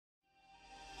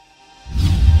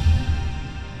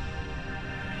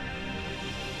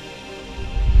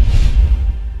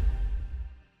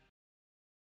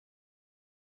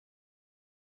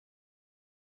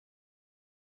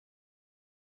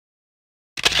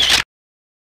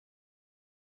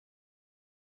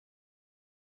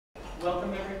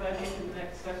Welcome everybody to the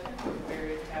next session. We're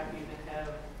very happy to have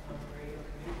Reto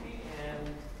Knutti, and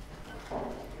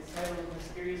it's titled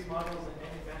Mysterious Models and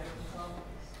Enigmatic Ensembles.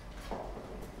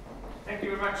 Thank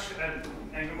you very much,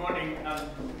 and good morning.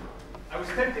 I was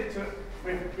tempted to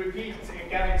repeat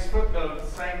Gavin's footnote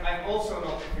saying I'm also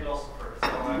not a philosopher. So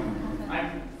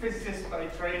I'm a physicist by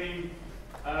training,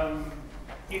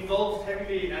 involved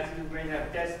heavily, as you may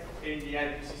have guessed, in the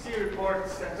IPCC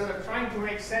reports, and sort of trying to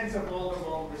make sense of all the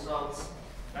model results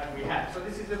that we have. So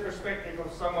this is the perspective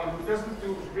of someone who doesn't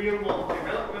do real model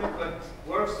development, but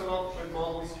works a lot with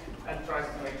models and tries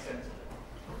to make sense of it.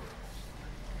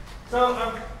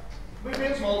 So we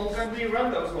build models and we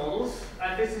run those models,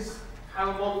 and this is how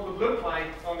a model would look like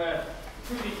on a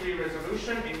 2-degree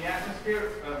resolution in the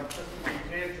atmosphere. Just to be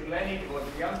clear to Lenny, or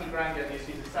the underground, and you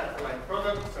see the satellite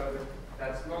product, so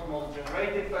that's not model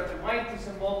generated, but the white is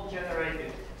a model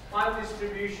generated cloud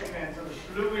distribution, and so the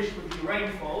bluish would be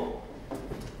rainfall.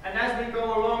 And as we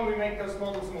go along, we make those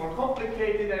models more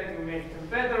complicated and we make them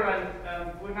better,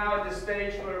 and we're now at the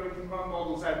stage where we can run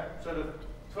models at sort of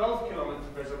 12-kilometer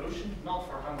resolution, not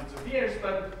for hundreds of years,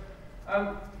 but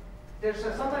there's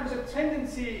sometimes a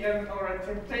tendency or a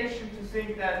temptation to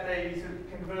think that they sort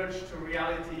of converge to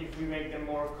reality if we make them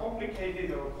more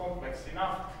complicated or complex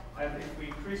enough, and if we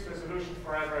increase resolution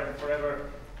forever and forever,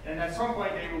 then at some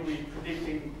point they will be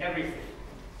predicting everything.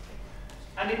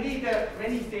 And indeed,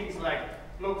 many things like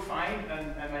look fine,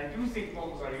 and I do think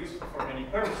models are useful for many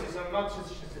purposes. I'm not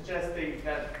just suggesting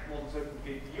that models are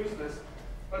completely useless,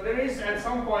 but there is at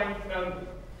some point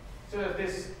sort of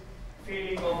this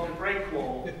feeling of the break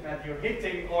wall that you're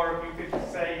hitting, or you could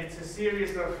say it's a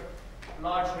series of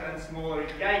larger and smaller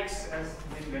yikes, as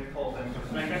Lindgren called them.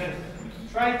 I'm going to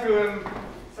try to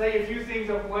say a few things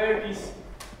of where these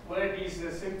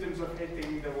symptoms of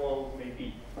hitting the wall may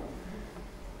be.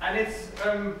 And it's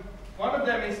one of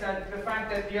them is that the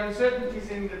fact that the uncertainties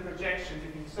in the projections,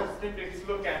 if you just simply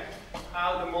look at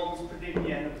how the models predict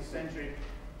the end of the century,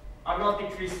 are not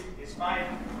decreasing. Despite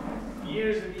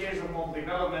years and years of model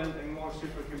development and more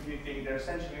supercomputing, they're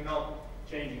essentially not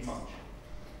changing much.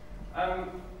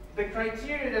 The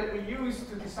criteria that we use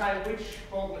to decide which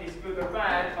model is good or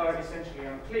bad are essentially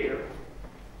unclear.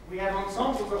 We have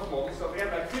ensembles of models, so we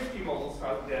have like 50 models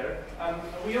out there, and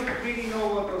we don't really know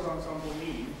what those ensembles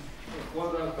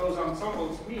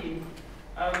mean.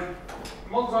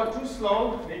 Models are too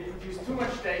slow, they produce too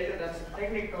much data, that's a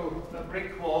technical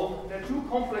brick wall. They're too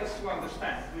complex to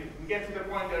understand. We get to the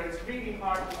point where it's really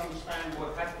hard to understand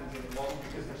what happens in the model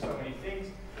because there's so many things.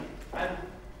 And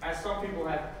as some people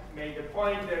have made the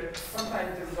point, that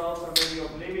sometimes the results are maybe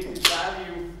of limited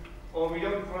value, or we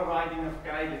don't provide enough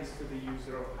guidance to the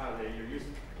user of how they are using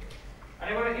it. And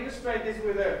I want to illustrate this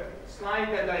with a slide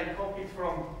that I copied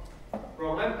from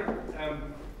Rotman,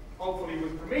 hopefully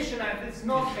with permission, and it's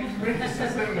not a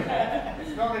criticism.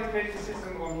 It's not a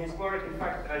criticism on his work. In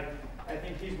fact, I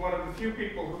think he's one of the few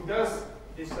people who does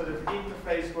this sort of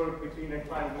interface work between the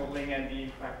climate modeling and the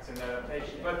impacts and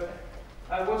adaptation. But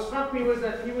what struck me was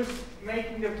that he was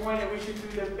making the point that we should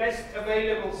do the best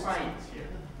available science here.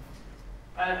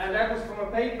 And that was from a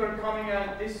paper coming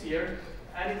out this year,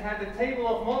 and it had a table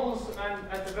of models, and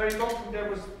at the very bottom there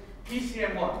was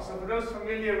PCM1. So for those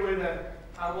familiar with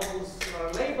how models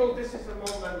are labeled, this is a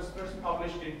model that was first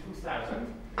published in 2000,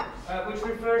 which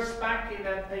refers back in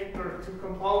that paper to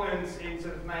components in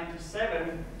sort of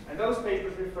 97, and those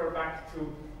papers refer back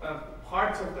to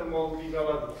parts of the model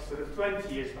developed sort of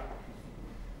 20 years back.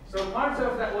 So parts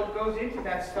of that, what goes into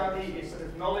that study is sort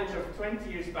of knowledge of 20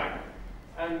 years back,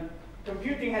 and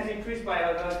computing has increased by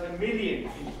about 1 million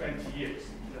in 20 years,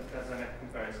 just as a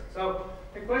comparison. So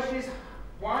the question is,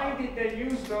 why did they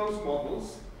use those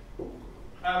models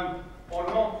or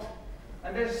not?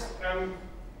 And there's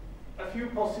a few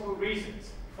possible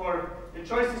reasons for the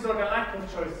choices or the lack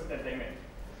of choices that they made.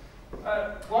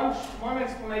 One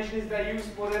explanation is they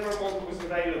used whatever model was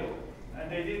available,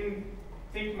 and they didn't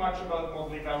think much about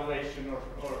model evaluation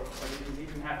or didn't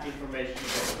even have the information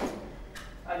available.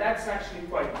 And that's actually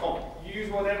quite common. You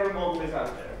use whatever model is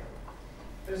out there.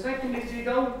 The second is you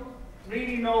don't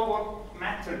really know what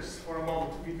matters for a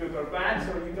model to be good or bad,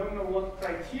 so you don't know what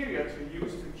criteria to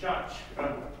use to judge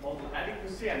model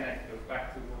adequacy, and that goes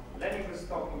back to what Lenny was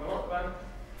talking about.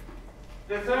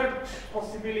 The third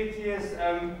possibility is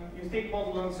you think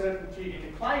model uncertainty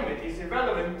in the climate is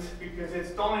irrelevant because it's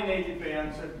dominated by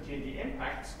uncertainty in the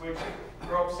impacts, which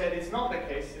Rob said is not the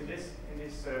case in this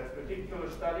particular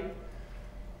study.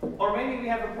 Or maybe we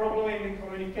have a problem in the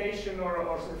communication or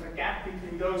sort of a gap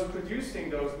between those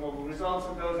producing those model results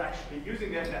and those actually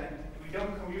using them, and we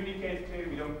don't communicate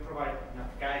clearly, we don't provide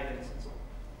enough guidance and so on.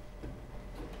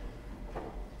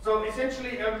 So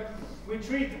essentially, we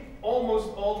treat almost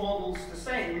all models the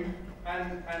same,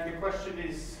 and the question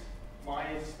is,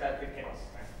 why is that the case?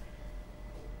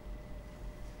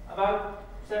 About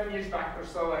 7 years back or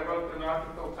so, I wrote an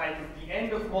article titled "The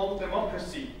End of Model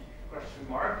Democracy?"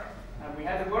 And we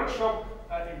had a workshop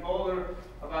in Boulder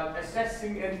about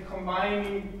assessing and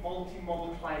combining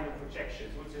multi-model climate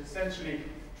projections, which is essentially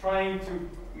trying to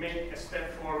make a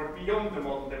step forward beyond the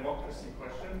model democracy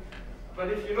question. But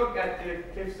if you look at the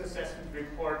fifth assessment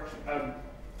report,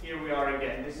 here we are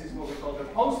again. This is what we call the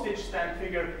postage stamp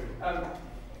figure.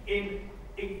 In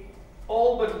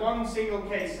all but one single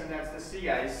case, and that's the sea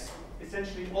ice,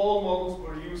 essentially all models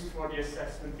were used for the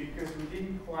assessment because we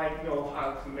didn't quite know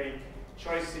how to make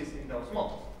choices in those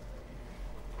models.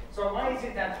 So why is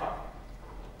it that hard?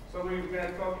 So we're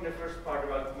going to talk in the first part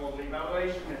about model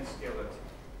evaluation and scalability.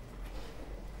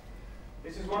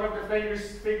 This is one of the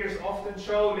famous figures often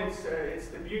shown. It's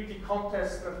the beauty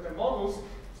contest of the models.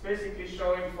 It's basically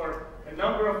showing for a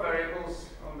number of variables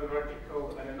on the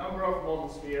vertical and a number of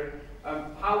models here,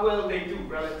 how well they do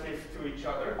relative to each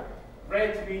other.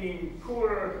 Red meaning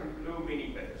poorer and blue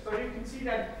meaning better. So you can see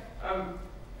that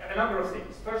a number of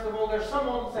things. First of all, there are some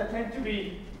models that tend to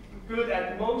be good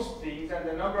at most things, and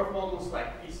a number of models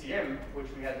like PCM, which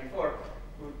we had before,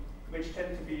 which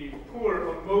tend to be poor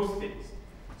on most things.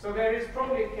 So there is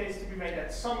probably a case to be made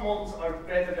that some models are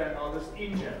better than others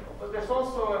in general. But there's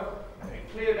also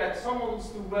clear that some models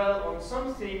do well on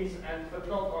some things, but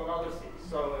not on other things.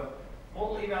 So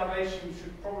model evaluation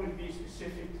should probably be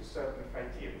specific to certain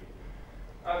criteria.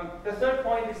 The third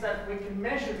point is that we can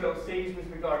measure those things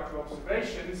with regard to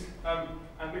observations,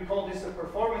 and we call this a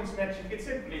performance metric. It's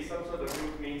simply some sort of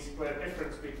root mean square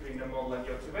difference between the model and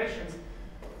the observations.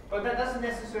 But that doesn't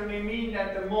necessarily mean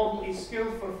that the model is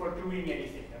skillful for doing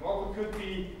anything. The model could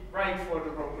be right for the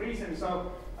wrong reason.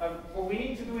 So what we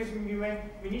need to do is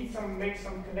we need to make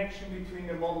some connection between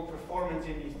the model performance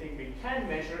in these things we can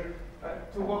measure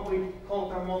to what we call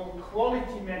the model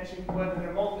quality metric, whether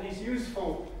the model is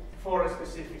useful for a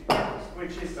specific purpose,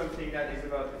 which is something that is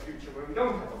about the future where we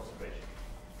don't have observation.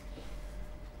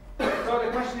 So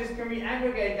the question is, can we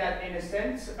aggregate that in a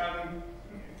sense?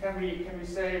 Can we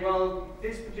say, well,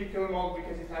 this particular model,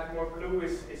 because it has more blue,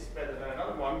 is better than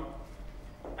another one?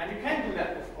 And you can do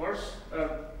that, of course.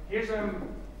 Here's a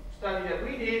study that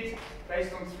we did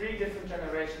based on 3 different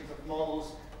generations of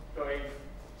models, going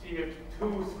 2,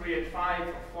 3, and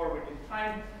 5 forward in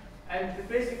time. And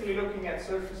basically looking at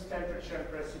surface temperature and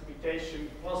precipitation,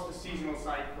 plus the seasonal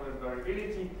cycle and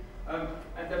variability.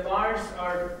 And the bars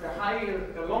are,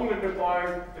 the longer the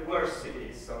bar, the worse it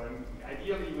is. So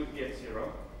ideally you would get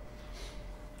 0.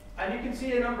 And you can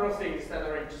see a number of things that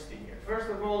are interesting here. First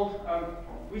of all,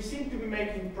 we seem to be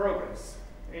making progress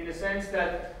in the sense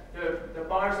that the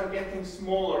bars are getting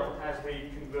smaller as we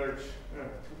converge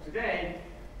to today,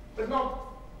 but not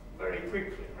very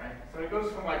quickly, right? So it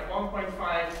goes from like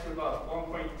 1.5 to about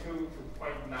 1.2 to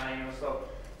 0.9 or so.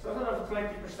 So sort of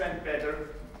 20% better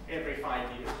every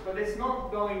 5 years, but it's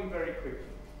not going very quickly.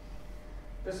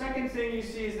 The second thing you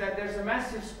see is that there's a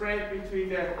massive spread between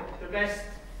the best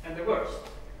and the worst.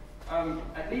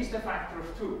 At least a factor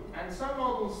of 2. And some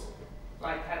models,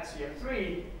 like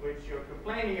HATCM3, which you're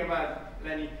complaining about,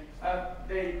 Lenny,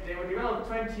 they were developed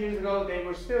 20 years ago. They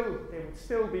would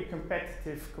still be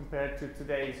competitive compared to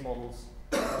today's models.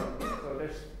 So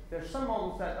there's some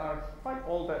models that are quite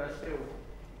old that are still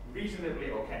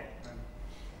reasonably okay.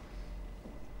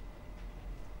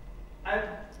 And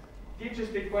the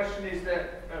interesting question is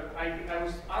that I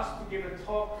was asked to give a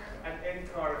talk at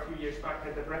NCAR a few years back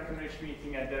at the Breckenridge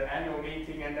meeting, at the annual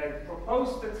meeting, and I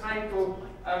proposed the title,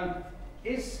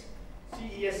 is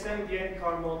CESM, the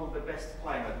NCAR model, the best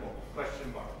climate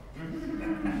model?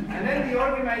 And then the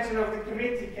organizer of the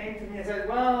committee came to me and said,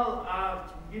 well,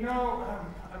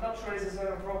 I'm not sure this is an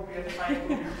appropriate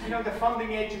title. The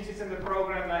funding agencies and the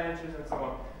program managers and so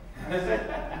on. And I said,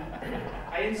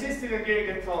 I insisted on giving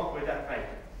a talk with that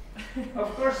title.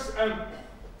 Of course,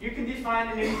 you can define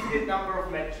an infinite number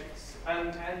of metrics,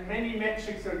 and many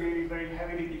metrics are going to be very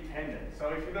heavily dependent. So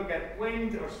if you look at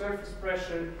wind or surface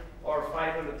pressure or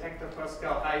 500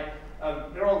 hectopascal height,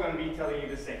 they're all going to be telling you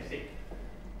the same thing.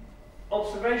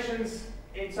 Observations,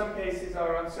 in some cases,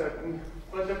 are uncertain,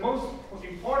 but the most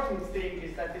important thing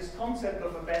is that this concept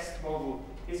of a best model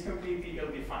is completely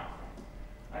ill-defined.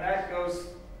 And that goes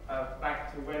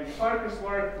back to Wendy Parker's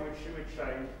work, which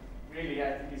I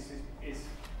think is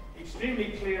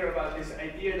extremely clear about this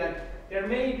idea that there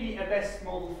may be a best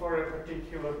model for a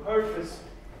particular purpose,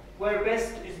 where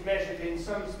best is measured in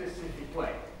some specific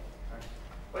way.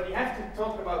 But you have to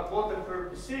talk about what the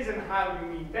purpose is and how you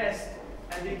mean best,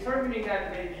 And determining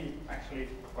that may be actually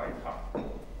quite hard.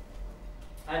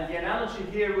 And the analogy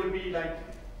here would be like,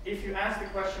 if you ask the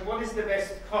question, what is the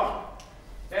best car?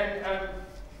 Then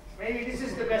maybe this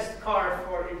is the best car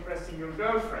for impressing your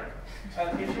girlfriend.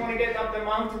 If you want to get up the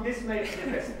mountain, this may be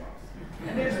the best one.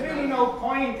 And there's really no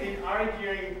point in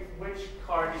arguing which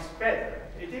car is better.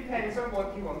 It depends on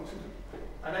what you want to do.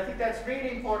 And I think that's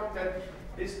really important that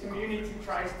this community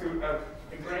tries to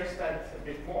embrace that a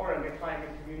bit more in the climate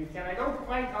community. And I don't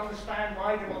quite understand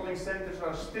why the modeling centers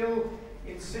are still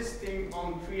insisting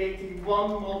on creating one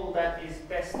model that is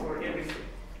best for everything.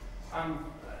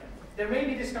 There may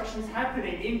be discussions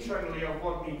happening internally of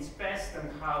what means best and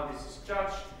how this is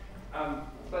judged,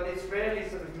 but it's rarely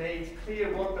sort of made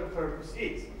clear what the purpose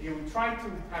is. You try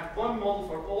to have one model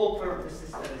for all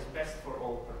purposes that is best for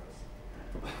all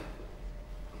purposes.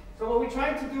 So what we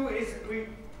try to do is we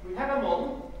have a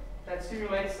model that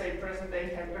simulates, say,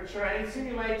 present-day temperature, and it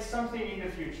simulates something in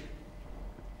the future.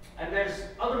 And there's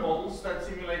other models that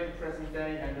simulate the present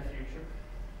day and the future.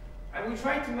 And we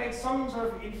try to make some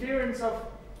sort of inference of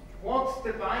what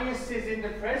the biases in the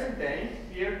present day,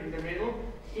 here in the middle,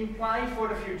 imply for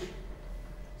the future.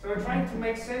 So we're trying to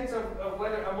make sense of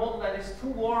whether a model that is too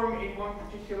warm in one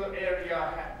particular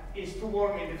area is too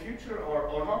warm in the future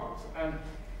or not.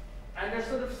 And there's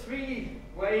sort of three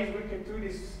ways we can do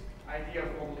this idea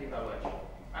of model evaluation.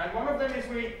 And one of them is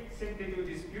we simply do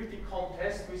this beauty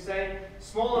contest. We say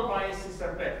smaller biases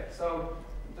are better. So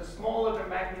the smaller the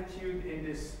magnitude in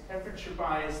this temperature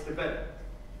bias, the better.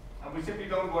 And we simply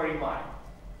don't worry why.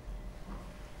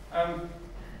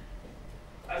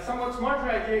 A somewhat smarter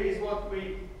idea is what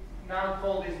we now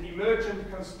call these emergent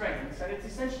constraints. And it's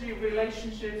essentially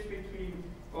relationships between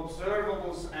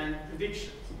observables and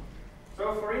predictions.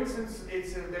 So for instance,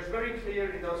 there's very clear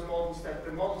in those models that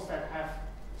the models that have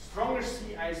stronger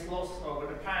sea ice loss over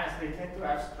the past, they tend to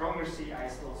have stronger sea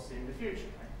ice loss in the future.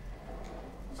 Right?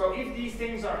 So if these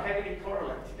things are heavily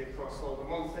correlated across all the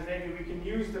models, then maybe we can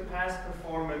use the past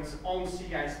performance on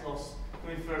sea ice loss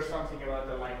to infer something about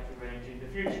the likely range in the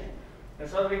future.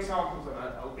 There's other examples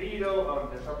about albedo,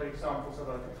 there's other examples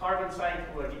about the carbon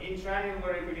cycle where the intraannual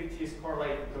variability is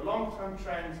correlated to long-term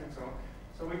trends and so on.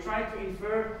 So we try to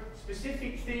infer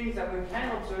specific things that we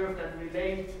can observe that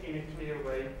relate in a clear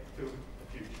way to the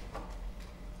future.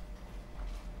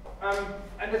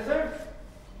 And the third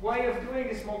way of doing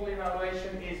this model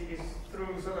evaluation is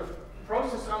through sort of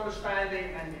process understanding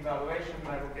and evaluation, and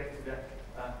I will get to that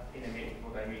in a minute,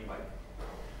 what I mean by that.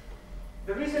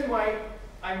 The reason why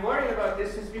I'm worried about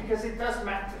this is because it does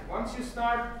matter. Once you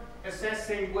start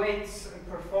assessing weights and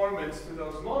performance to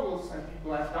those models, and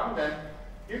people have done that,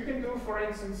 you can do, for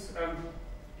instance,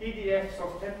 PDFs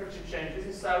of temperature change. This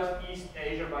is Southeast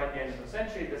Asia by the end of the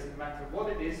century. It doesn't matter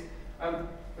what it is.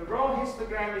 The raw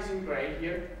histogram is in gray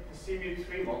here, the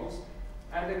CMU3 models,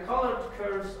 and the colored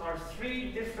curves are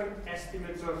three different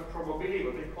estimates of probability,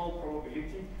 what they call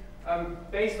probability,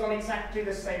 based on exactly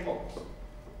the same models.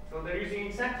 So they're using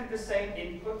exactly the same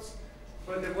inputs,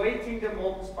 but they're weighting the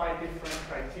models by different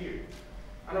criteria.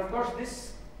 And of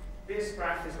course, this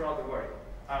graph is rather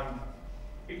worrying.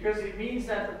 Because it means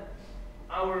that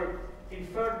our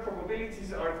inferred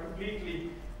probabilities are completely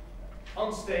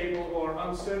unstable or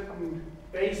uncertain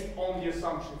based on the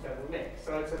assumptions that we make.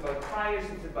 So it's about priors,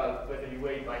 it's about whether you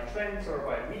weigh by trends or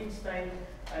by mean state,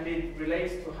 and it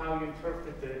relates to how you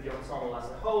interpret the ensemble as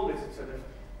a whole. Is it sort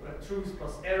of truth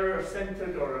plus error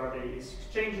centered, or are they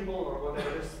exchangeable, or whatever?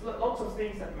 There's lots of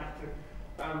things that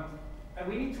matter. And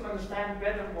we need to understand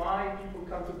better why people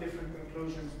come to different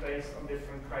conclusions based on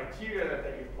different criteria that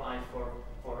they apply for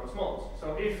those models.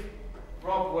 So if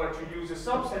Rob were to use a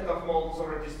subset of models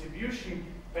or a distribution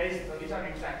based on these are the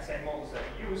exact same models that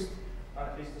he used,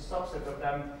 at least a subset of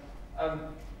them,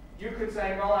 you could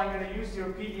say, well, I'm going to use your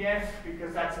PDF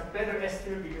because that's a better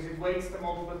estimate because it weights the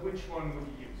model, but which one would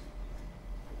you use?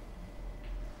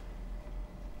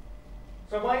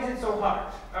 So why is it so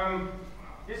hard?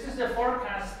 This is the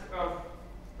forecast of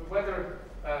the weather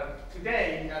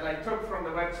today that I took from the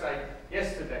website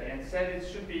yesterday and said it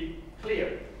should be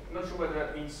clear. I'm not sure whether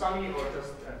that means sunny or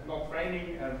just not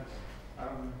raining,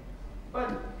 but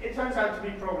it turns out to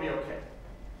be probably okay.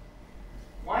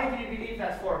 Why do you believe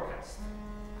that forecast?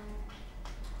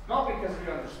 Not because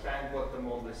we understand what the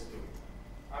model is doing.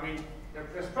 I mean,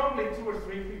 there's probably 2 or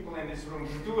 3 people in this room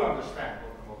who do understand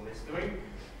what the model is doing.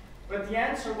 But the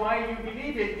answer why you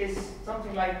believe it is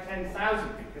something like 10,000,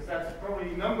 because that's probably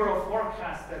the number of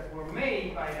forecasts that were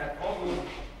made by that model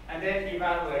and then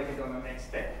evaluated on the next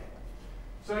step.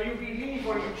 So you believe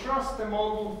or you trust the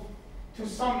model to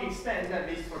some extent, at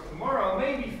least for tomorrow,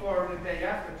 maybe for the day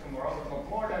after tomorrow, but not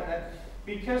more than that,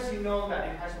 because you know that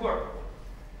it has worked.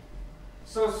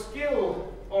 So skill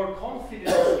or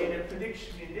confidence in a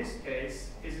prediction in this case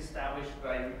is established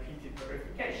by repeated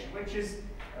verification, which is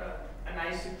a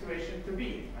nice situation to be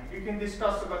in. Right? You can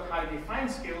discuss about how you define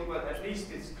skill, but at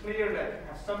least it's clear that you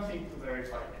have something to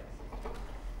verify against.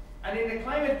 And in the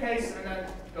climate case, and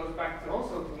that goes back to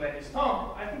also to Lenny's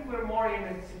talk, I think we're more in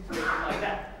a situation like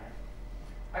that.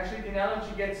 Actually, the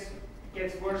analogy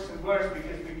gets worse and worse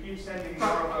because we keep sending more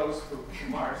of those to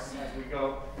Mars as we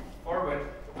go forward.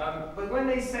 But when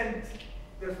they sent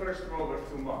the first rover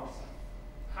to Mars,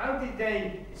 how did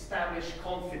they establish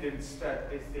confidence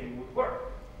that this thing would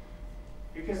work?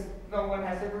 Because no one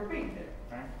has ever been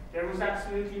there. Right? There was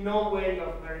absolutely no way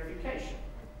of verification.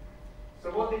 So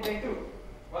what did they do?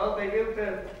 Well, they built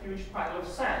a huge pile of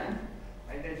sand,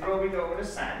 and they drove it over the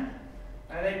sand,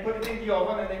 and they put it in the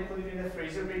oven, and they put it in the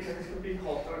freezer because it could be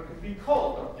hot or it could be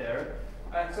cold up there.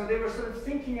 And so they were sort of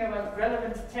thinking about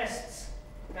relevant tests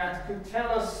that could tell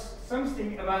us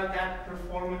something about that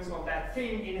performance of that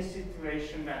thing in a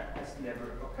situation that has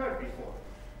never occurred before.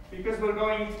 Because we're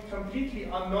going into completely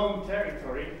unknown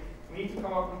territory, we need to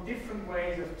come up with different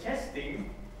ways of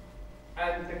testing.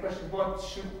 And the question, what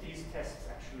should these tests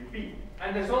actually be?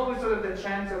 And there's always sort of the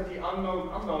chance of the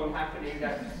unknown happening,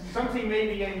 that something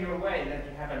may be in your way that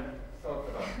you haven't thought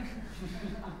about.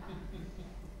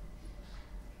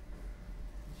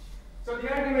 So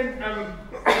the argument,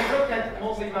 we look at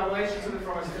model evaluation sort of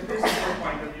from a statistical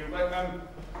point of view, but I'm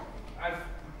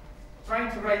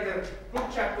trying to write a book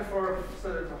chapter for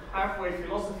sort of a halfway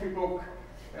philosophy book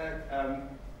that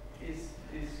is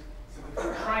sort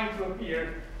of trying to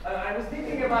appear. I was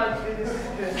thinking about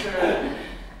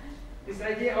this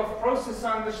idea of process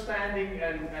understanding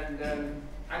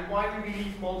and why we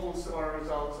believe models are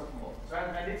results of models.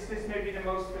 And this may be the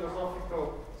most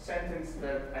philosophical sentence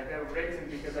that I've ever written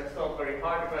because I've thought very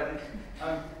hard about it.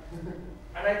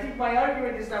 And I think my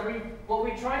argument is that what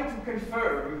we try to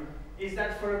confirm is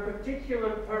that for a particular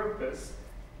purpose,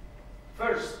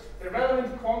 first, the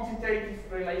relevant quantitative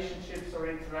relationships or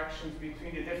interactions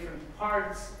between the different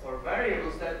parts or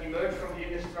variables that emerge from the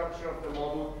inner structure of the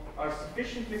model are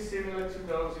sufficiently similar to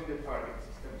those in the target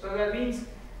system. So that means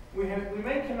we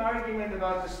make an argument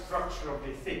about the structure of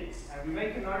the things, and we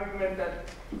make an argument that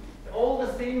all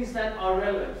the things that are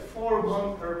relevant for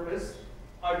one purpose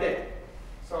are there.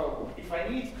 So if I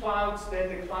need clouds, then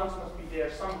the clouds must be there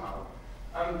somehow.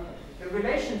 The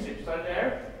relationships are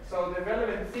there, so the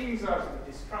relevant things are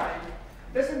described.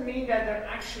 Doesn't mean that they're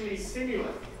actually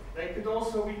similar. They could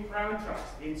also be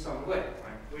parameterized in some way.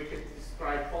 Right? We could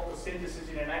describe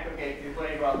photosynthesis in an aggregated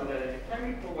way rather than in a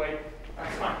chemical way.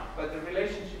 That's fine, but the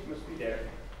relationship must be there.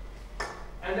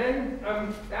 And then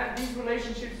these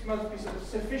relationships must be sort of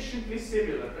sufficiently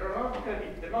similar. They're not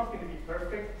going to be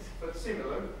perfect, but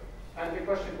similar. And the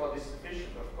question, what is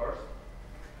sufficient, of course.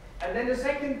 And then the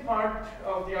second part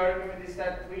of the argument is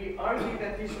that we argue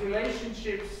that these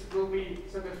relationships will be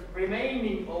sort of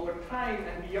remaining over time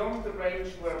and beyond the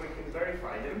range where we can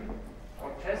verify them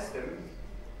or test them.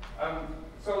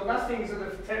 So nothing sort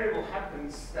of terrible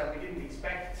happens that we didn't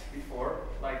expect before,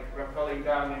 like rappelling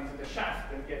down into the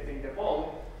shaft and getting the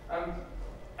ball.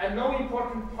 And no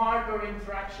important part or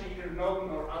interaction, either known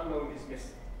or unknown, is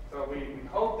missing. So we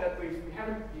hope that we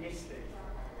haven't missed it.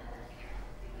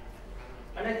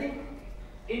 And I think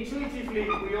intuitively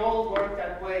we all work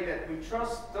that way, that we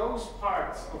trust those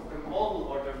parts of the model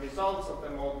or the results of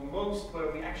the model most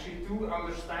where we actually do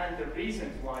understand the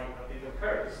reasons why it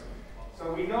occurs.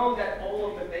 So we know that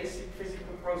all of the basic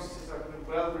physical processes are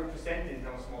well represented in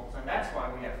those models, and that's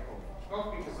why we have confidence,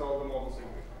 not because all the models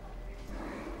agree.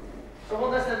 So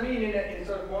what does that mean in a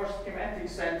sort of more schematic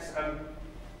sense?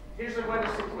 Here's a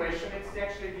weather situation. It's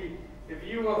actually the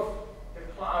view of the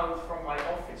cloud from my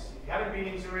office. If you haven't been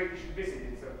in Zurich, you should visit.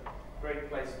 It's a great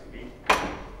place to be.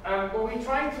 What we're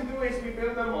trying to do is we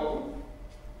build a model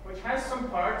which has some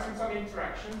parts and some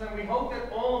interactions, and we hope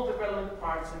that all of the relevant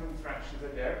parts and interactions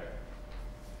are there.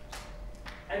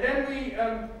 And then we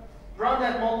run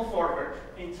that model forward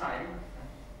in time.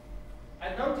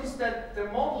 And notice that the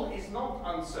model is not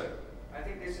uncertain. I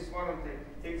think this is one of the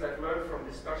things I've learned from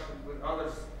discussions with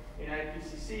others in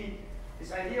IPCC.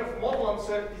 This idea of model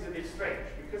uncertainty is a bit strange,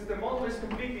 because the model is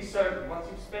completely certain. Once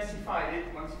you've specified it,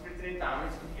 once you've written it down,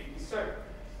 it's completely certain.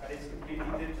 And it's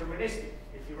completely deterministic.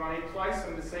 If you run it twice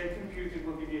on the same computer, it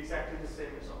will give you exactly the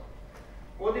same result.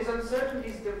 What is uncertain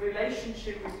is the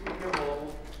relationship between the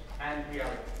model and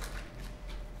reality.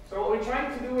 So what we're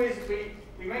trying to do is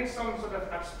we make some sort of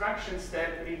abstraction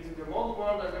step into the model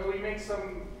world, and then we make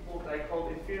some what I call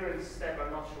inference step.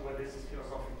 I'm not sure whether this is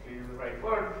philosophically the right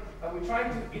word. We try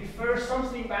to infer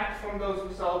something back from those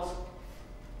results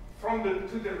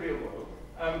to the real world.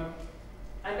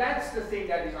 And that's the thing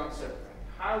that is uncertain.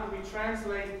 How do we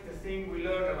translate the thing we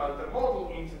learn about the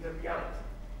model into the reality?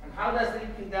 And how does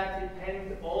that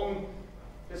depend on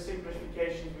the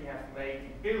simplifications we have made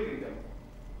in building them?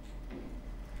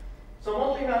 So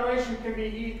model evaluation can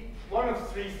be one of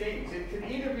three things. It can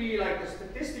either be like the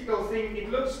statistical thing, it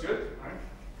looks good, right?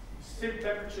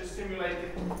 Temperature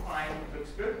simulated, fine, it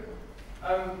looks good.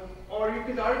 Or you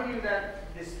could argue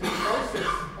that this process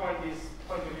point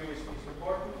of view is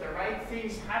important. The right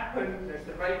things happen, there's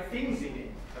the right things in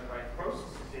it, the right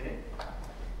processes in it.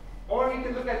 Or you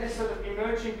can look at this sort of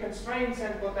emerging constraints,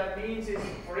 and what that means is,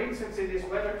 for instance, in this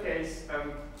weather case,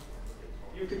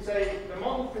 you could say the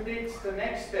model predicts the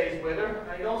next day's weather,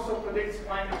 and it also predicts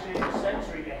climate change a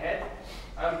century ahead.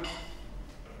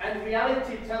 And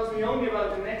reality tells me only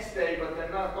about the next day, but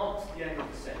then not the end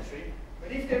of the century.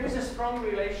 But if there is a strong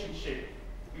relationship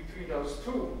between those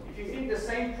two, if you think the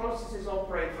same processes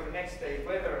operate for the next day's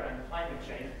weather and climate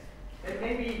change, then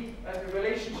maybe the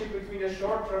relationship between the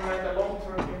short term and the long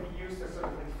term can be used as sort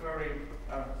of inferring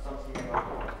something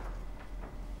about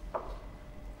it.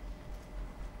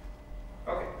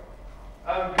 Okay.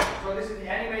 So this is the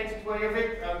animated way of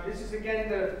it. This is again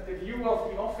the view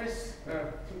of the office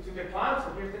to the cloud.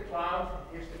 So here's the cloud,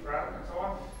 here's the ground, and so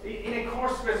on. In a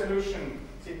coarse resolution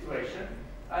situation.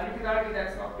 And you could argue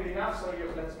that's not good enough, so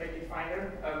let's make it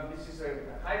finer. This is a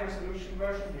high resolution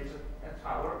version. Here's a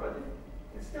tower, but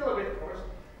it's still a bit coarse.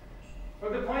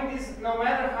 But the point is, no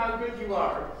matter how good you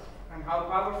are and how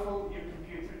powerful your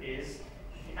computer is,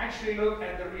 if you actually look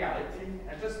at the reality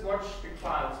and just watch the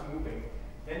clouds moving,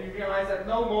 then you realize that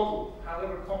no model,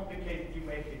 however complicated you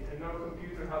make it, and no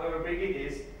computer, however big it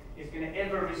is going to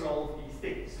ever resolve these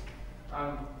things.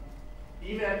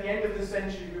 Even at the end of the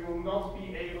century, we will not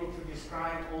be able to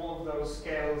describe all of those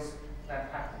scales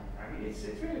that happen. I mean, it's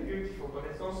really beautiful, but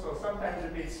it's also sometimes a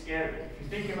bit scary. If you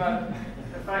think about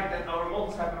the fact that our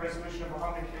models have a resolution of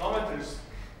 100 kilometers,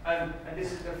 and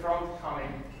this is the front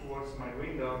coming towards my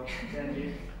window,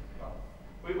 then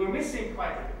we're missing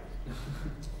quite a bit.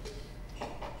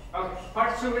 Okay,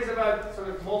 part 2 is about sort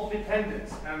of model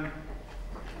dependence.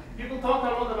 People talk a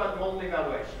lot about model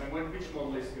evaluation and which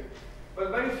model is good.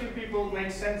 But very few people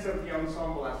make sense of the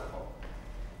ensemble as a whole.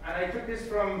 And I took this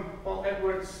from Paul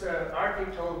Edwards'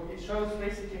 article. It shows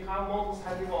basically how models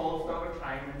have evolved over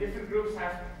time, and different groups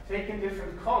have taken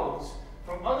different codes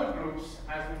from other groups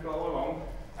as we go along.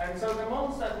 And so the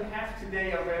models that we have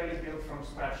today are rarely built from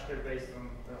scratch. They're based on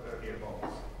the earlier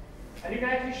models. And you can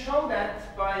actually show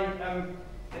that by an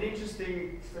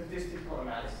interesting statistical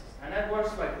analysis. And that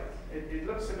works like this. It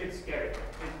looks a bit scary.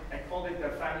 I call it the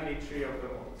family tree of the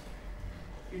models.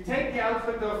 You take the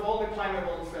output of all the climate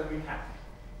models that we have,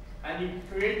 and you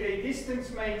create a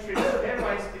distance matrix,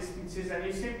 pairwise distances, and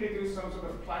you simply do some sort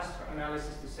of cluster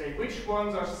analysis to say which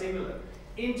ones are similar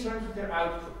in terms of their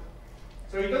output.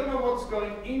 So you don't know what's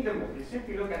going in the model, you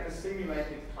simply look at the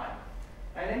simulated climate.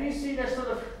 And then you see there's sort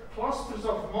of clusters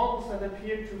of models that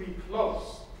appear to be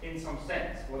close in some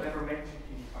sense, whatever metric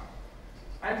you define.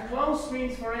 And close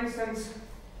means, for instance,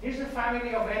 here's a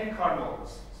family of NCAR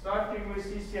models, starting with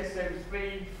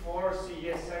CCSM3, 4,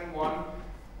 CSM1,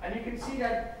 and you can see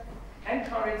that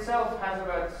NCAR itself has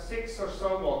about 6 or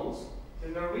so models. The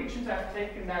Norwegians have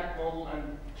taken that model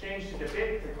and changed it a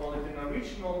bit. They call it the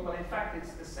Norwegian model, but in fact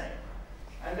it's the same.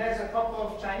 And there's a couple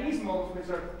of Chinese models which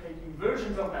are taking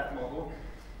versions of that model.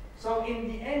 So in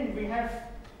the end, we have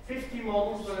 50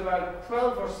 models, but about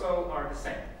 12 or so are the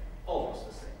same, almost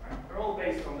the same, right? They're all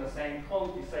based on the same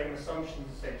code, the same assumptions,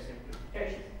 the same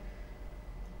simplifications.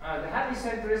 The Hadley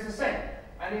Center is the same.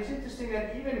 And it's interesting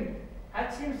that even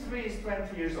Hadley 3 is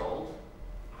 20 years old,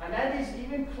 and that is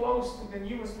even close to the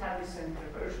newest Hadley Center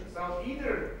version. So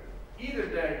either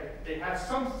they have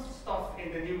some stuff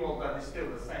in the new model that is still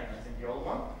the same as in the old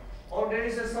one, or there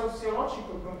is a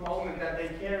sociological component that they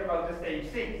care about the same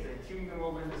things. They tune the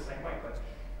model in the same way.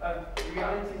 But the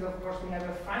reality is, of course, we have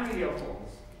a family of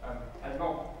models, and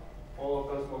not all of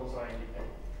those models are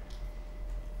independent.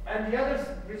 And the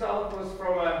other result was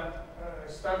from a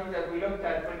study that we looked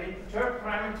at when they perturb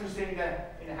parameters in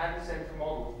the Hadley Center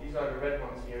model. These are the red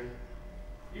ones here.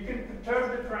 You can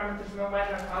perturb the parameters no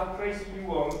matter how crazy you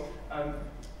want.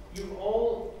 You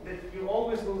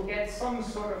always will get some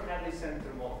sort of Hadley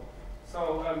Center model.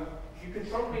 So you could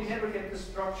probably never get the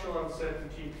structural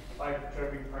uncertainty by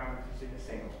perturbing parameters in a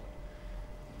single.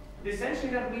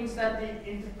 Essentially, that means that the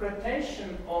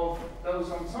interpretation of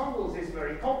those ensembles is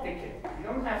very complicated. You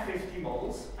don't have 50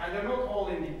 models, and they're not all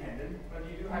independent, but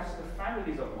you do have sort of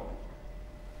families of models.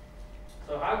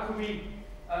 So how can we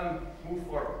move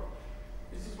forward?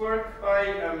 This is work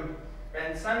by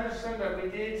Ben Sanderson that we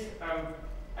did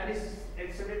And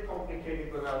it's a bit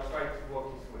complicated, but I'll try to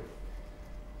walk you through it.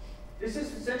 This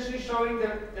is essentially showing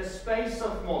the space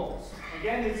of models.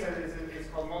 Again, it's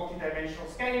called multi-dimensional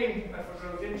scaling. For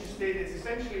those interested, it's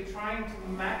essentially trying to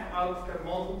map out the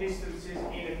model distances in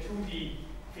a 2D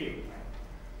field.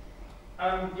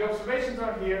 The observations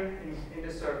are here in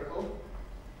the circle.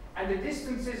 And the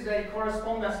distances, they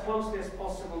correspond as closely as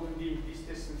possible to these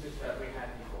distances that we had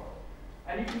before.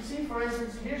 And you can see, for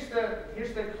instance, here's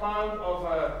the cloud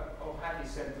of happy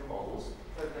center models,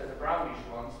 the brownish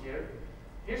ones here.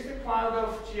 Here's the cloud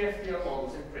of GFDL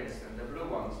models in Princeton, the blue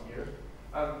ones here.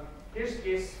 Here's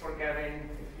GIS for Gavin,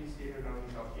 if he's here, no,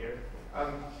 he's not here.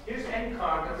 Here's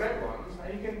NCAR, the red ones,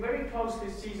 and you can very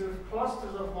closely see sort of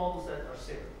clusters of models that are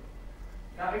similar.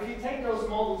 Now, if you take those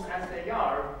models as they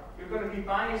are, you're going to be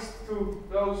biased to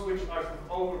those which are sort of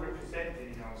overrepresented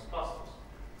in those clusters.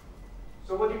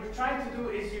 So what you try to do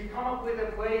is you come up with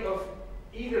a way of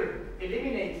either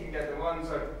eliminating the ones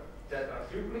that are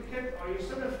duplicate, or you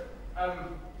sort of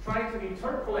try to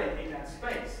interpolate in that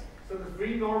space, sort of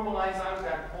renormalize out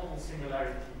that model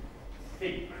similarity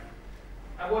thing.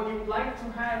 And what you would like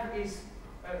to have is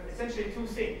essentially two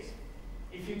things.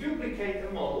 If you duplicate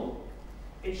a model,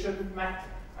 it shouldn't matter.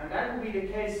 And that would be the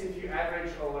case if you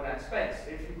average over that space.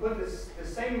 If you put the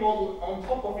same model on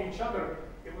top of each other,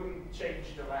 it wouldn't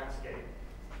change the landscape.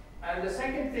 And the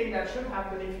second thing that should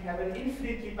happen, if you have an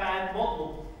infinitely bad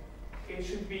model, it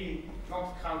should be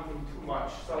not counting too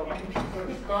much. So you can sort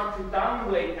of start to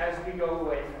downweight as we go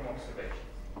away from observations.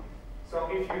 So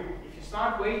if you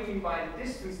start weighting by the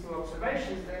distance to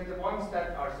observations, then the ones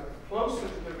that are sort of closer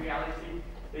to the reality,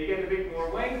 they get a bit more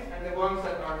weight, and the ones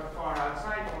that are far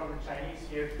outside, one of the Chinese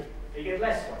here, they get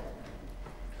less weight.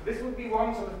 So this would be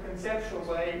one sort of conceptual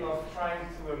way of trying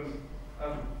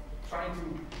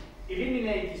to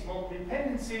eliminate these multiple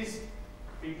dependencies,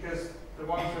 because the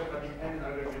ones that are dependent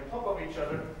are going to be on top of each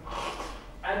other,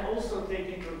 and also take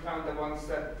into account the ones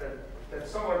that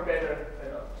some are better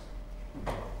than others.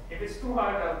 If it's too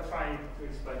hard, I'll try to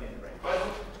explain it in the range. But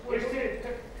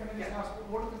can I just ask,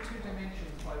 what are the two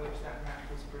dimensions by which that map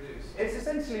was produced? It's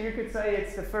essentially, you could say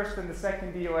it's the first and the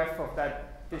second DOF of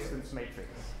that distance matrix.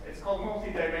 It's called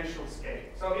multi-dimensional scale.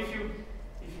 So if you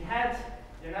had,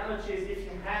 the analogy is if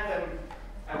you had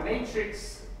a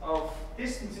matrix of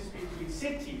distances between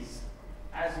cities,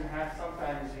 as you have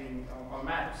sometimes on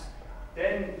maps,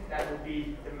 then that would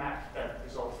be the map that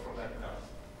results from that analysis.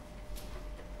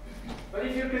 But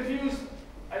if you're confused,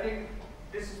 I think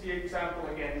this is the example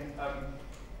again.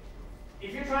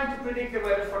 If you're trying to predict the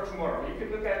weather for tomorrow, you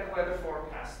could look at the weather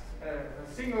forecast,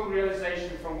 a single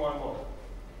realization from one model.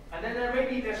 And then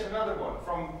there's another one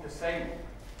from the same one.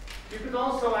 You could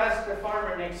also ask the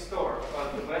farmer next door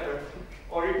about the weather,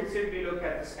 or you could simply look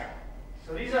at the sky.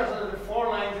 So these are sort of the 4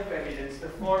 lines of evidence, the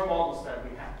 4 models that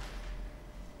we have.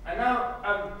 And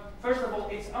now, first of all,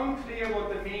 it's unclear what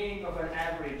the meaning of an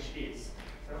average is.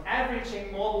 So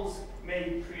averaging models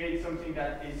may create something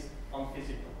that is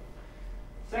unphysical.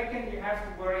 Second, you have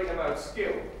to worry about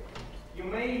skill. You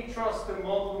may trust the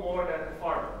model more than the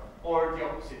farmer, or the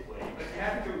opposite way. But you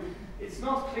have to, it's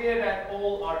not clear that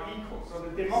all are equal. So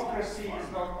the democracy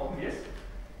is not obvious.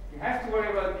 You have to worry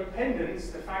about dependence.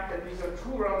 The fact that these are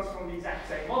 2 runs from the exact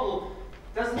same model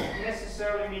doesn't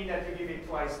necessarily mean that you give it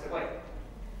twice the weight.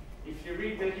 If you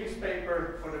read the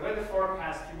newspaper for the weather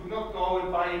forecast, you would not go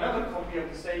and buy another copy of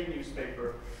the same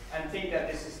newspaper and think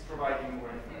that this is providing more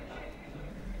information.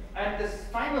 And the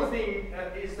final thing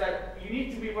is that you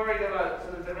need to be worried about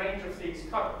sort of the range of things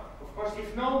covered. Of course,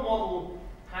 if no model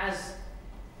has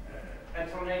a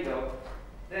tornado,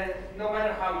 then no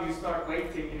matter how you start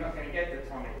weighting, you're not going to get the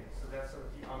tornado. So that's sort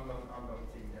of the unknown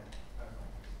thing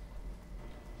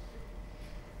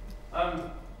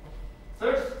there.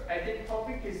 Third, I think,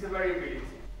 topic is the variability.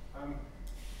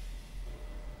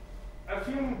 A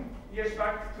few years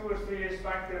back, 2 or 3 years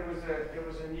back, there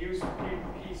was a news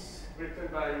piece written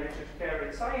by Richard Kerr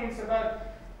in Science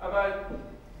about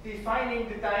defining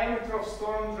the diameter of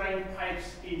storm drain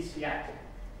pipes in Seattle,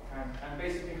 and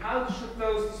basically how should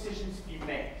those decisions be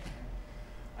made.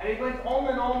 And it went on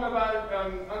and on about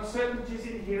uncertainties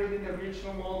inherent in the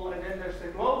regional model, and then there's the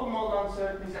global model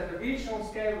uncertainties at the regional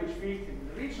scale, which feed into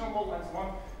the regional model, and so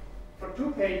on. For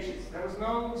 2 pages, there was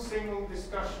no single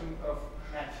discussion of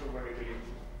natural variability.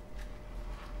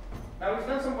 Now, we've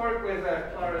done some work with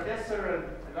Clara Desser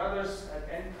and others at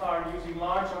NCAR using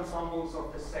large ensembles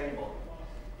of the same model.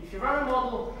 If you run a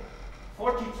model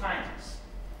 40 times,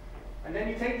 and then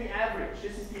you take the average.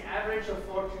 This is the average of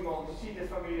 40 models. You see the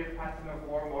familiar pattern of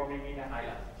warming in the high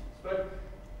latitudes. But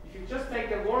if you just take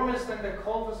the warmest and the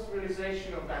coldest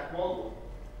realization of that model,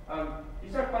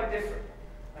 these are quite different.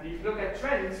 And if you look at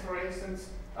trends, for instance,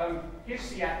 here's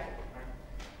Seattle. Right?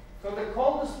 So the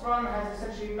coldest run has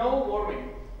essentially no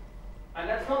warming. And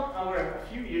that's not over a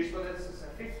few years, but it's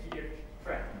a 50-year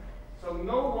trend. So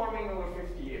no warming over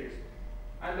 50 years.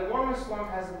 And the warmest one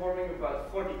has a warming of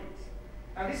about 40 degrees.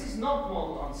 And this is not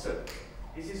model uncertain.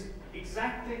 This is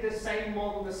exactly the same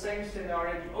model, the same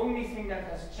scenario. The only thing that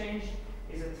has changed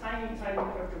is a tiny, tiny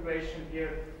perturbation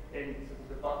here in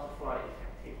the butterfly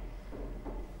effect here.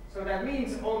 So that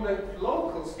means on the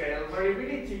local scale,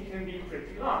 variability can be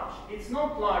pretty large. It's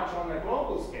not large on a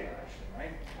global scale, actually,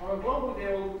 right? On a global,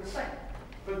 they're all the same.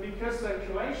 But because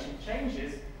circulation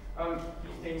changes,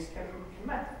 these things can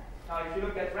matter. Now, if you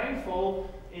look at rainfall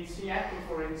in Seattle,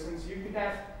 for instance, you could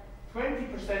have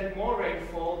 20% more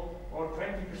rainfall or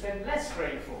 20% less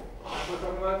rainfall. We're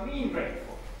talking about mean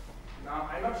rainfall. Now,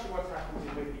 I'm not sure what's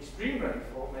happening with extreme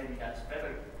rainfall. Maybe that's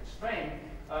better explained.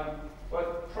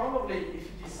 But probably if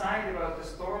you decide about the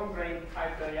storm drain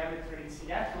type diameter in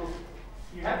Seattle,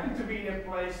 you happen to be in a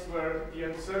place where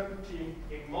the uncertainty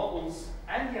in models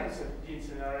and the uncertainty in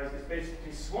scenarios is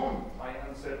basically swamped by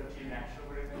uncertainty in natural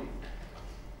variability.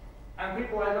 And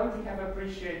people, I don't think, have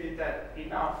appreciated that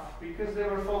enough because they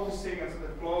were focusing on sort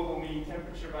of global mean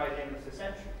temperature by the end of the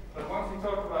century. But once we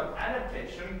talk about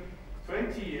adaptation,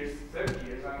 20 years, 30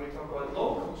 years, and we talk about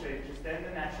local changes, then the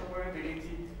natural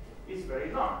variability is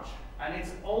very large. And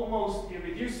it's almost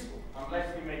irreducible.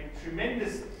 Unless we make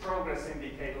tremendous progress in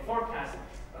decadal forecast,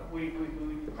 we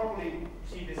probably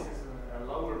see this as a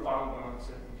lower bound on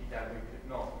uncertainty that we could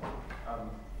not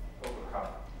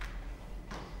overcome.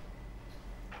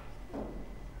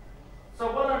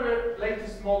 So what are the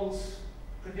latest models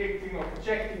predicting or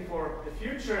projecting for the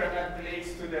future? And that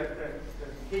relates to the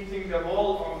hitting the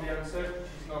wall on the uncertainties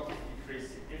not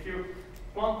decreasing. If you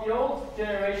want the old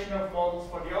generation of models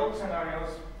for the old scenarios,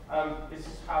 this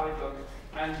is how it looked.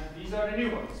 And these are the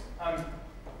new ones.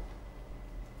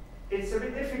 It's a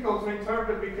bit difficult to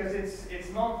interpret because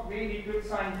it's not really good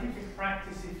scientific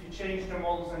practice if you change the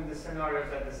models and the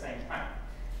scenarios at the same time.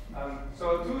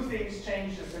 So two things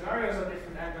change, the scenarios are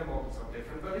different and the models are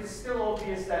different, but it's still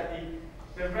obvious that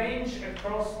the range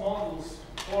across models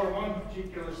for one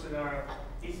particular scenario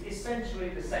is essentially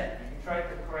the same. You can try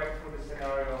to correct for the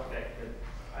scenario affected,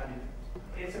 and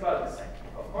it's about the same.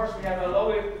 Of course, we have a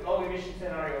low emission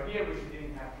scenario here, which we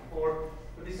didn't have before,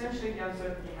 but essentially the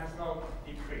uncertainty has not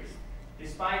decreased,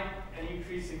 despite an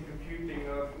increase in computing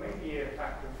of maybe a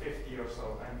factor of 50 or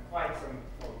so, and quite some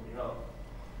probably low.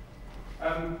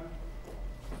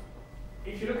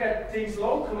 If you look at things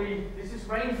locally, this is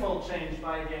rainfall change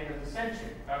by the end of the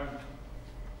century.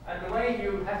 And the way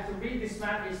you have to read this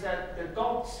map is that the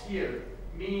dots here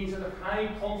mean sort of high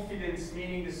confidence,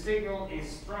 meaning the signal is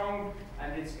strong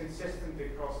and it's consistent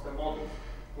across the model.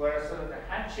 Whereas sort of the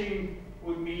hatching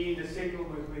would mean the signal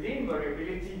was within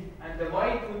variability, and the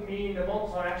white would mean the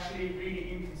models are actually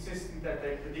really inconsistent, that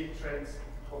they predict trends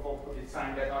of opposite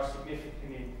sign that are significant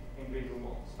in individual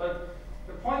models. But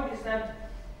the point is that,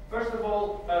 first of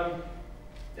all,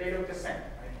 they look the same.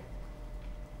 Right?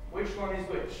 Which one is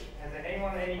which? Has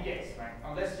anyone any guess? Right?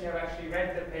 Unless you have actually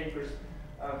read the papers,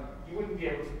 you wouldn't be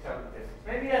able to tell the difference.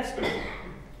 Maybe that's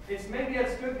good. Maybe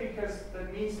that's good because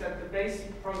that means that the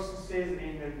basic processes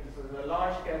in the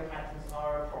large-scale patterns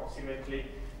are approximately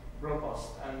robust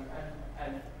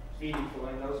and meaningful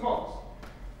in those models.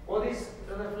 What is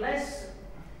sort of less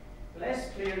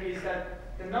clear is that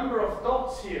the number of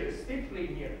dots here, the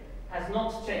stippling here, has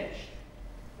not changed.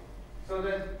 So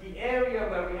that the area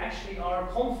where we actually are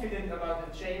confident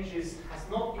about the changes has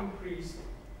not increased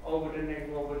over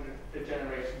the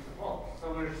generations of models.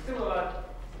 So we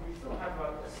still have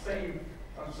about the same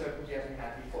uncertainty as we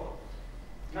had before.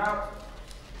 Now,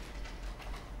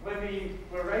 when we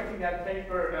were writing that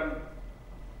paper,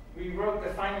 we wrote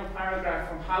the final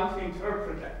paragraph on how to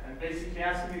interpret that, and basically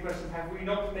asking the question, have we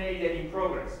not made any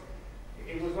progress?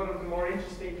 It was one of the more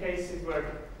interesting cases where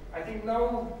I think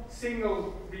no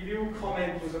single review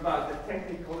comment was about the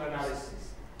technical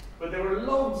analysis, but there were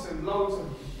loads and loads of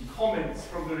comments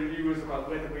from the reviewers about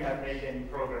whether we had made any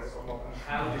progress or not, and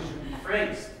how this should be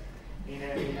phrased in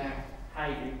a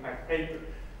high impact paper.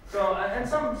 So, and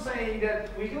some saying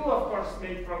that we do, of course,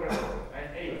 make progress.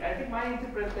 And anyway, I think my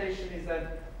interpretation is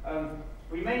that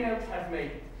we may not have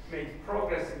made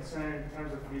progress in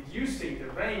terms of reducing the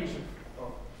range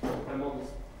of the model's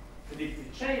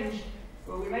predicted change,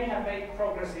 but we may have made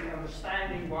progress in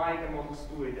understanding why the models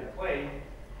do it that way.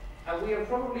 And we are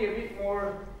probably a bit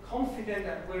more confident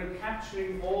that we're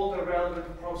capturing all the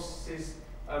relevant processes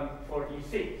for these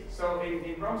things. So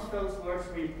in Rumsfeld's words,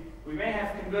 we may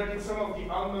have converted some of the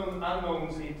unknown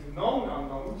unknowns into known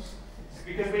unknowns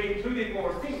because we included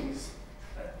more things.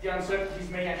 the uncertainties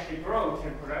may actually grow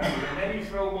temporarily. And then you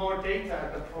throw more data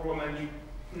at the problem and you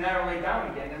narrow it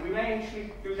down again. And we may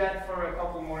actually do that for a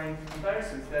couple more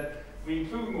comparisons, that we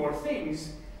include more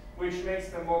things, which makes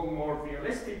the model more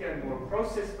realistic and more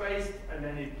process-based, and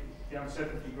then the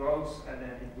uncertainty grows, and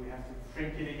then we have to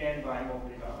shrink it again by model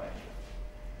evaluation.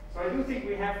 So I do think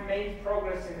we have made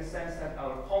progress in the sense that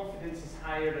our confidence is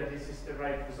higher that this is the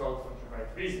right result for the right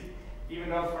reason, even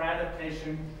though for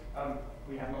adaptation,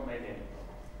 we have not made any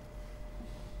progress.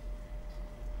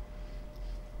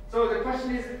 So the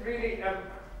question is really,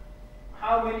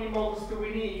 how many models do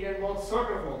we need and what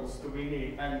sort of models do we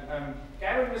need? And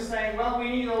Gary was saying, well, we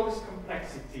need all this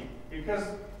complexity because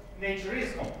nature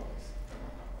is complex.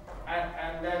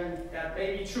 And then that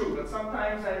may be true, but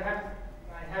sometimes I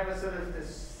have a sort of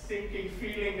this sinking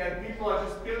feeling that people are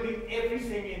just building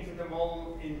everything into the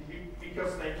model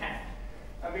because they can.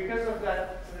 And because of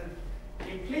that sort of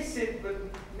implicit but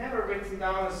never written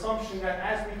down assumption that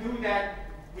as we do that,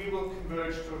 we will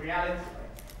converge to reality.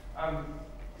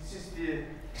 This is the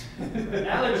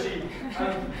analogy.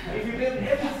 If you build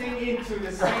everything into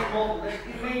the same model, then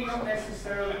it may not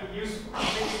necessarily be useful.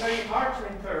 It may be very hard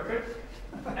to interpret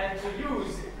and to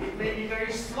use. It may be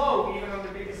very slow, even on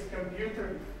the biggest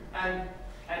computer, and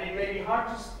it may be hard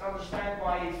to understand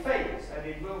why it fails, and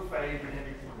it will fail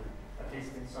inevitably, at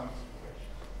least in some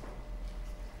situations.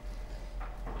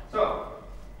 So,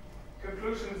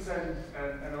 conclusions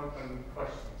and open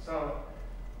questions. So,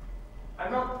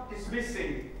 I'm not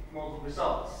dismissing model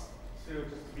results,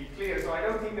 just to be clear. So I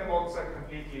don't think the models are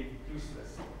completely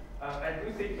useless. I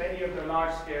do think many of the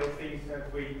large-scale things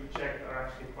that we project are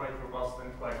actually quite robust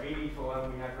and quite meaningful,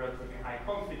 and we have relatively high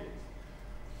confidence.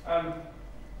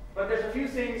 But there's a few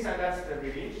things, and that's the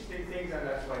really interesting things, and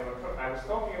that's why I was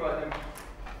talking about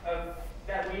them,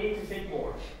 that we need to think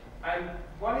more. And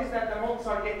one is that the models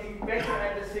are getting better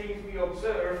at the things we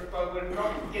observe, but we're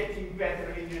not getting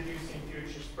better in reducing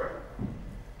future spread.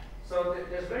 So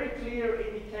there's very clear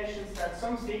indications that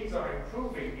some things are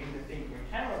improving in the things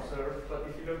we can observe, but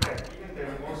if you look at even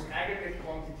the most aggregate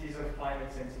quantities of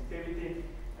climate sensitivity,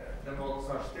 the models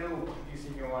are still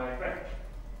producing a wide range.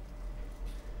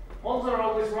 Models are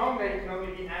always wrong, they can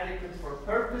only be adequate for a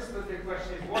purpose, but the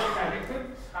question is what is adequate?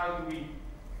 How do we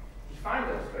define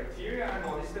those criteria, and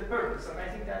what is the purpose? And I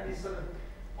think that is sort of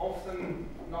often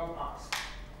not asked.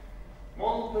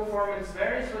 Model performance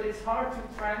varies, but it's hard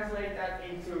to translate that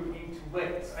into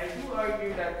weights. I do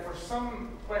argue that for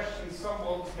some questions, some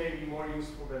models may be more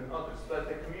useful than others, but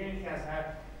the community has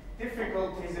had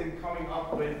difficulties in coming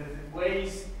up with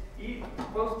ways,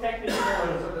 both technical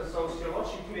and sort of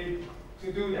sociologically,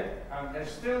 to do that.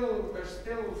 There's still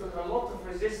sort of a lot of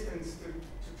resistance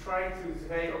to try to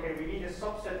say, okay, we need a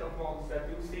subset of models that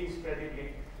do things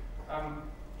credibly.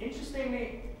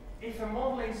 Interestingly, if a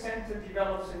modeling center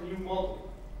develops a new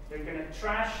model, they're going to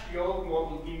trash the old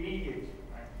model immediately.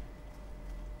 Right?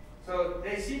 So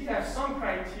they seem to have some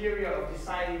criteria of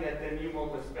deciding that the new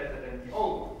model is better than the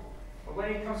old model. But when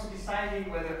it comes to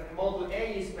deciding whether model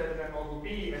A is better than model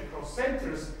B across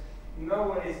centers, no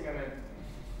one is going to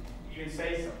even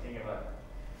say something about that.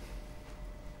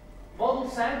 Model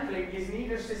sampling is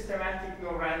neither systematic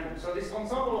nor random. So this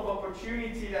ensemble of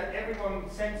opportunity that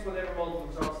everyone sends whatever model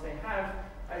results they have,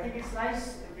 I think it's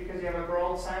nice because you have a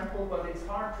broad sample, but it's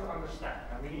hard to understand.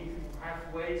 And we need to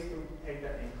have ways to take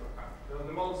that into account. So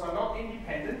the models are not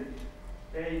independent.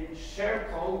 They share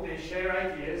code, they share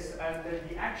ideas, and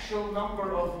the actual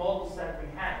number of models that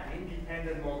we have,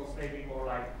 independent models, may be more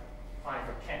like 5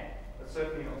 or 10, but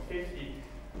certainly not 50.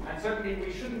 And certainly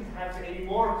we shouldn't have any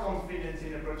more confidence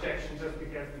in a projection just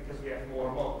because we have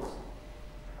more models.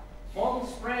 Model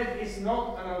spread is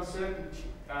not an uncertainty.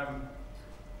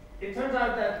 It turns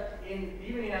out that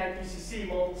even in IPCC,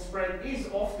 model spread is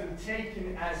often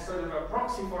taken as sort of a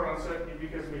proxy for uncertainty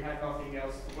because we have nothing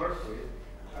else to work with,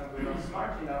 and we're not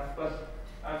smart enough. But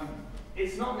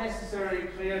it's not necessarily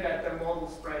clear that the model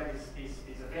spread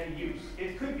is of any use.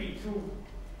 It could be too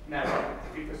narrow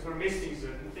because we're missing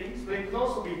certain things, but it could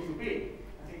also be too big.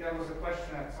 I think that was a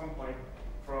question at some point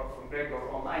from Gregor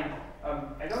online.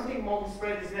 I don't think model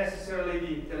spread is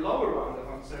necessarily the lower bound of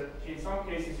uncertainty. In some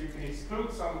cases, you can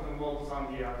exclude some of the models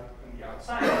on the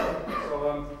outside.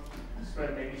 So the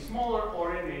spread may be smaller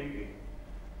or it may be big.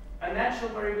 And natural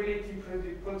variability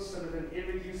puts sort of an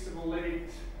irreducible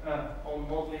limit on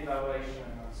model evaluation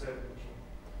and uncertainty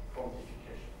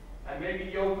quantification. And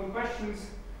maybe the open questions.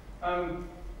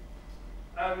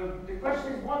 The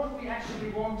question is, what do we actually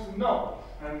want to know?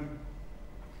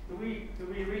 Do we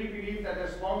really believe that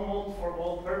there's one model for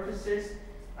all purposes?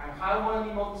 And how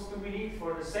many models do we need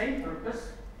for the same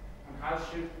purpose? And how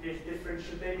different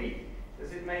should they be?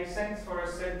 Does it make sense for a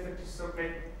center to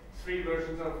submit 3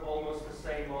 versions of almost the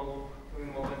same model to a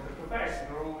model comparison?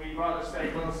 Or would we rather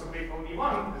say, well, submit only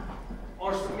one,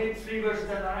 or submit 3 versions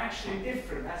that are actually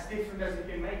different, as different as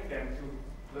we can make them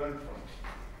to learn from?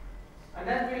 And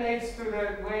that relates to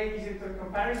the way these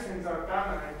comparisons are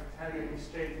done, and I had an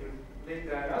exchange with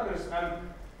Linda and others.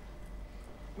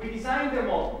 We design the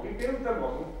model, we build the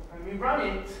model, and we run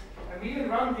it, and we even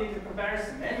run the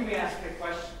comparison. Then we ask the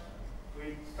question.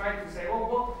 We try to say, well,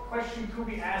 what question could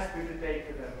we ask with the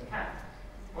data that we have?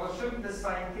 Well, shouldn't the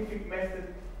scientific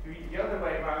method be the other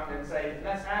way around and say,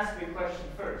 let's ask the question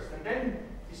first, and then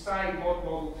decide what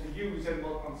model to use and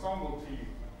what ensemble to use?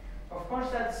 Of course,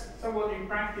 that's somewhat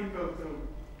impractical to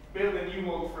build a new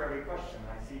model for every question.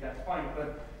 I see that point,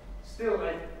 but still,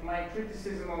 my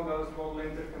criticism of those model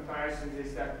intercomparisons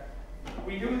is that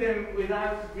we do them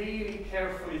without really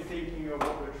carefully thinking of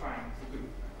what we're trying to do.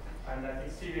 And I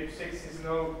think CVIP 6 is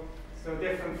no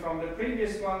different from the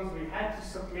previous ones. We had to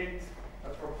submit a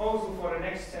proposal for the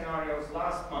next scenarios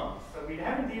last month. So we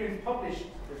haven't even published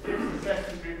the 5th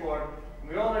assessment report.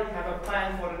 We already have a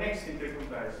plan for the next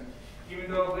intercomparison, even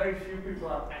though very few people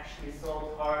have actually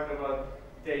thought hard about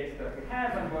data that we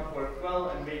have and what worked well,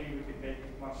 and maybe we could make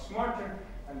it much smarter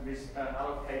and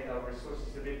allocate our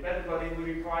resources a bit better, but it would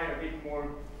require a bit more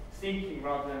thinking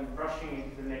rather than rushing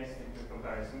into the next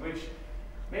intercomparison, which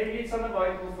maybe it's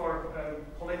unavoidable for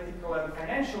political and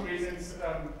financial reasons,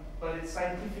 but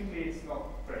scientifically it's not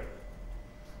great.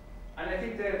 And I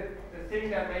think the thing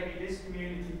that maybe this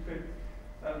community could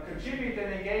contribute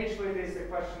and engage with is the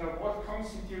question of what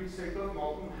constitutes a good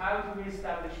model, how do we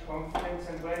establish confidence,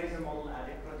 and where is a model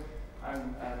adequate?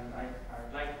 And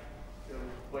I'd like the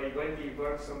way Wendy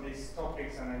works on these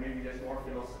topics, and maybe there's more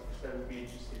philosophers that would be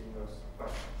interested in those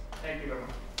questions. Thank you very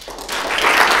much.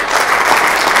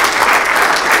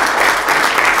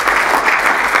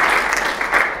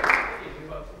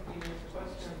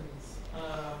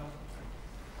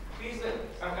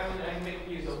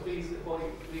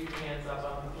 Leave your hands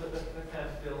up. Let's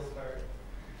have Bill start.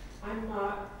 I'm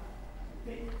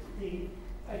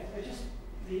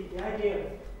the idea of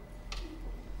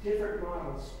different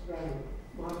models running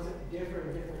models that differ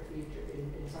in different features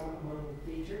in some among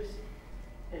the features,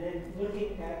 and then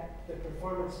looking at the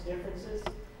performance differences.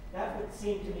 That would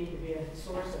seem to me to be a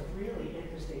source of really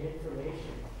interesting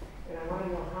information, and I want to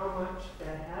know how much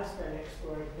that has been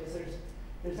explored, because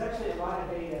there's actually a lot of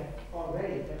data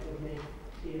already that would make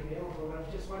be available. I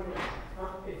was just wondering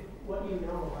what you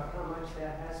know about how much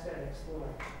that has been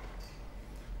explored.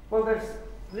 Well, there's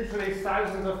literally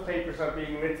thousands of papers are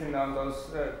being written on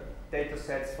those data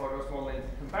sets for those model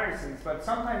comparisons, but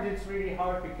sometimes it's really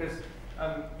hard because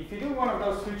if you do one of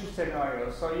those future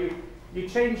scenarios, so you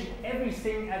change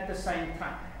everything at the same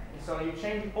time. So you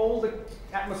change all the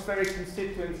atmospheric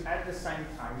constituents at the same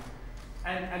time.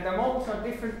 And the models are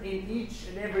different in each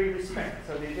and every respect.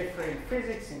 So they differ in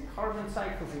physics, in carbon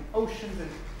cycles, in oceans,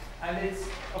 and it's,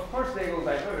 of course they will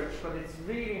diverge, but it's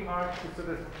really hard to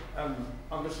sort of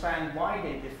understand why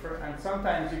they differ. And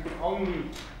sometimes you can only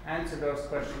answer those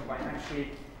questions by actually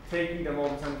taking the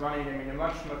models and running them in a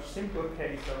much, much simpler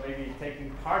case, or maybe taking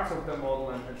parts of the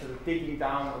model and sort of digging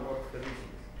down on what the reason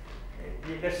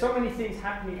is. There's so many things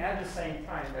happening at the same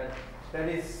time that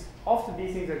is often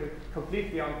these things are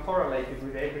completely uncorrelated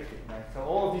with everything, right? So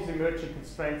all of these emerging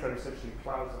constraints are essentially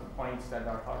clouds and points that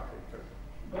are hard to interpret.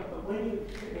 But when you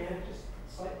had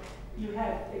you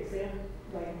had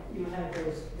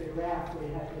the graph where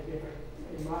you had the different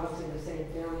models in the same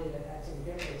family that had some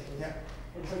differences. Yeah.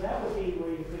 And so that would be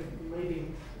where you could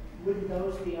maybe, wouldn't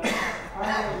those be, are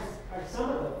some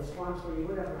of those ones where you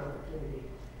would have an opportunity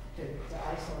to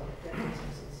isolate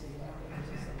differences and see what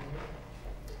differences they were?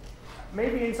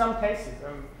 Maybe in some cases,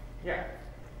 yeah.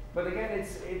 But again,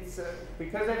 it's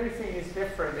because everything is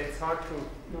different. It's hard to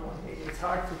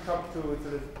come to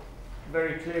sort of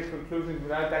very clear conclusions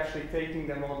without actually taking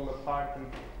the model apart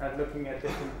and looking at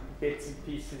different bits and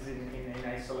pieces in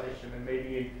isolation, and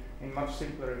maybe in much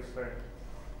simpler experiments.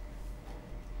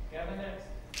 Gavin, next.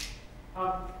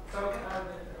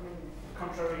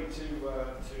 Contrary to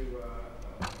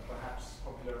perhaps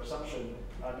popular assumption,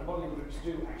 the modeling groups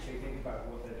do actually think about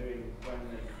what they're doing when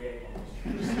they create models.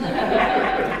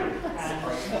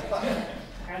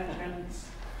 and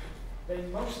they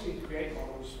mostly create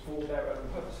models for their own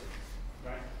purposes,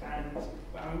 right?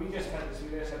 And we just had this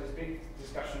big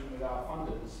discussion with our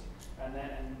funders, and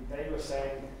they were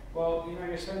saying, well,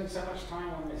 you're spending so much time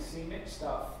on this CMIP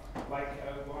stuff. Like,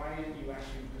 why aren't you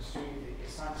actually pursuing the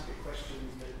scientific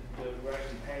questions that we're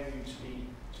actually paying you to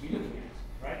be looking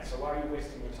at, right? So why are you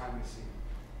wasting your time with CMIP?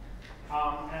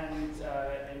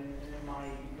 In my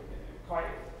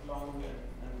quite long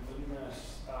and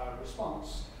voluminous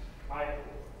response,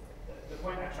 the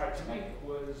point I tried to make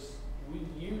was we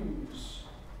use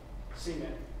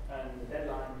CMIP and the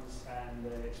deadlines and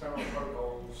the experimental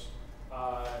protocols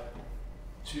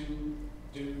to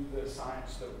do the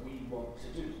science that we want to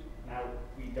do. Now,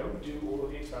 we don't do all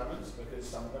of the experiments because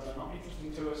some of them are not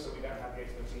interesting to us, so we don't have the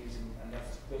expertise, and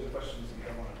those are questions that we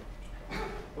don't want to do.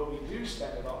 But we do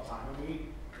spend a lot of time, and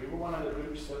we were one of the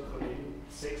groups that put in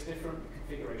 6 different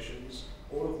configurations,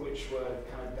 all of which were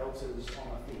kind of deltas on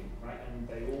a theme, right? And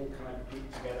they all kind of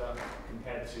grouped together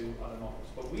compared to other models.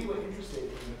 But we were interested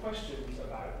in the questions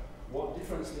about what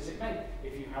difference does it make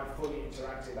if you have fully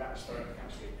interactive atmospheric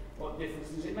chemistry? What difference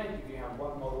does it make if you have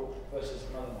one model versus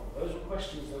another model? Those were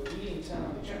questions that we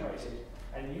internally generated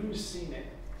and used CMIP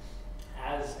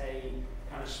as a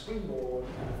kind of springboard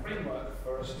and a framework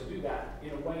for us to do that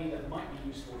in a way that might be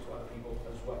useful to other people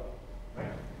as well.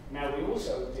 Right? Now, we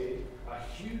also did a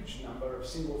huge number of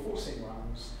single forcing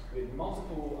runs with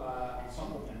multiple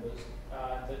ensemble members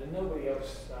that nobody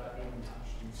else even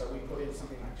touched. And so we put in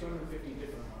something like 250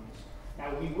 different runs.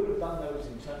 Now, we would have done those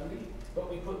internally, but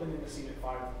we put them in the CMIP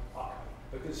 5 archive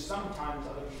because sometimes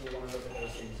other people want to look at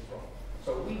those things as well.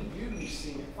 So we use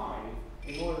CMIP 5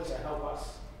 in order to help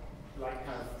us like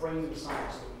kind of frame the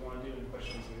science that we want to do and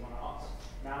questions that we want to ask.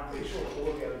 Now, I'm pretty sure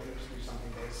all of the other groups do something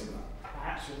very similar,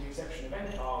 perhaps with the exception of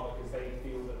NCAR because they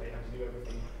feel that they have to do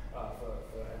everything for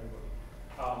everybody.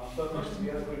 But most of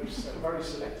the other groups are very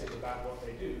selective about what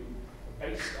they do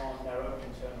based on their own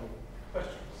internal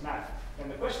questions. Now, then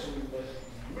the question that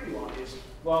you really want is,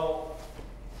 well,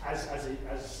 as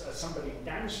somebody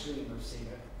downstream of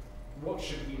CMIP, what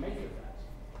should we make of that?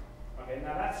 Okay,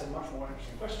 now that's a much more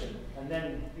interesting question. And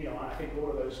then, you know, I think all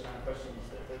of those kind of questions,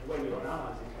 the way we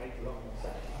analyze it, make a lot more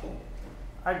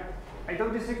sense. I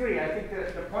don't disagree. I think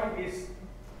the point is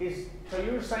so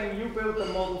you're saying you built a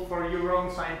model for your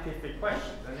own scientific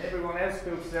questions, and everyone else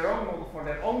builds their own model for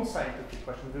their own scientific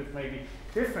questions, which may be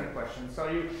different questions. So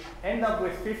you end up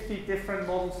with 50 different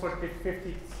models for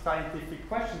 50 scientific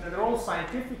questions, and they're all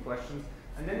scientific questions.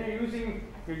 And then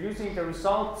you're using the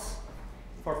results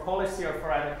for policy or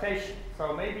for adaptation.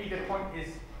 So maybe the point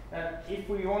is that if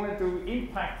we want to do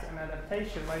impact and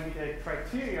adaptation, maybe the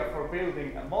criteria for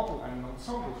building a model and an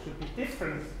ensemble should be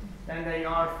different than they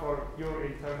are for your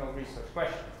internal research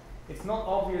questions. It's not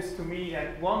obvious to me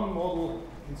that one model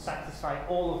can satisfy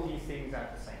all of these things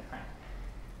at the same time.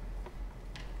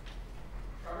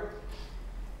 Robert?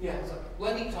 Yeah, so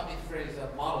Lenny taught me the phrase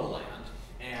model land,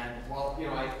 and while you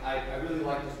know I really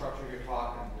like the structure of your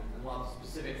talk and a lot of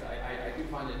specifics, I do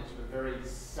find it very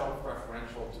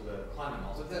self-referential to the climate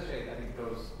models. It's actually, I think,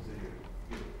 goes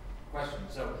to your question.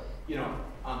 So, you know,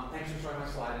 thanks for showing my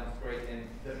slide, and it's great. And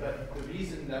but the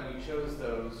reason that we chose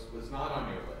those was not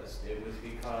on your list. It was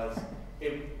because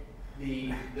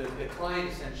the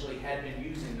client essentially had been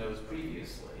using those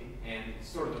previously, and it's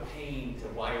sort of a pain to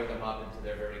wire them up into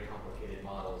their very complicated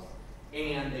models,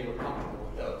 and they were comfortable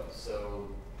with those. So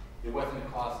there wasn't a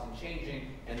cost in changing,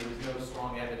 and there was no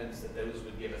strong evidence that those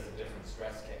would give us a different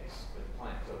stress case for the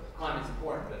climate. So climate's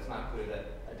important, but it's not clear that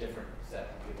a different set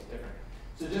of people is different.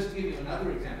 So just to give you another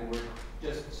example, we're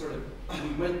just sort of,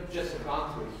 just have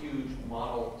gone through a huge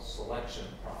model selection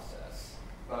process,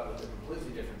 but with a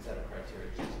completely different set of criteria.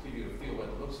 Just to give you a feel what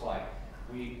it looks like,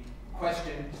 we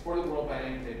questioned, for the World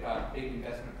Bank, they've got big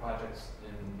investment projects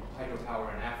in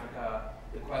hydropower in Africa.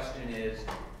 The question is,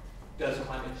 does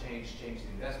climate change the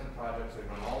investment projects? We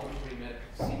run all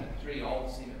the CMIP 3, all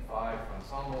the CMIP 5 for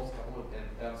ensembles, a couple of them,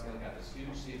 that's going to have this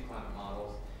huge sea of climate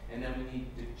models, and then we need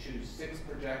to choose 6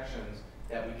 projections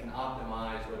that we can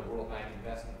optimize what a World Bank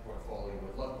investment portfolio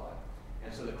would look like.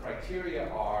 And so the criteria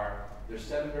are, there's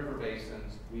 7 river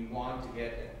basins. We want to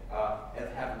get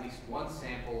have at least one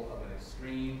sample of an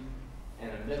extreme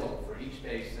and a middle for each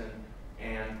basin,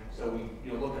 and so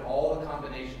we look at all the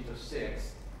combinations of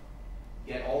 6,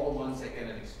 get all the ones that get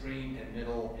an extreme and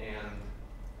middle and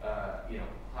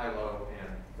high, low, and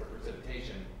for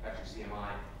precipitation, actually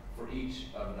CMI, for each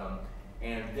of them,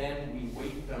 and then we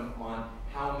weight them on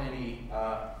how many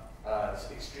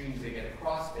extremes they get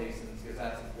across basins, because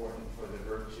that's important for the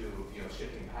virtue of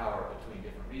shifting power between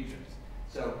different regions.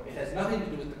 So it has nothing to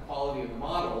do with the quality of the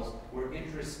models. We're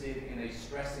interested in a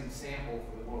stressing sample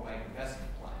for the World Bank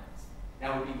investment plans.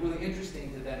 Now, it would be really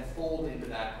interesting to then fold into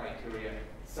that criteria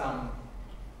some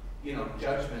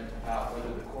judgment about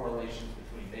whether the correlations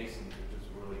between basins, which is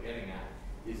what we're really getting at,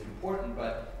 is important.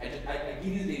 But I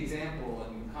give you the example,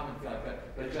 and you can comment like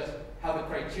that, but just how the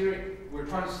criteria, we're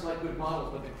trying to select good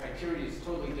models, but the criteria is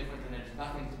totally different, and it's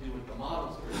nothing to do with the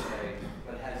models per se,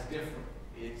 but has different,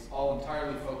 it's all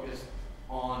entirely focused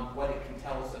on what it can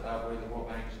tell us about where the World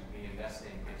Bank should be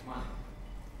investing its money.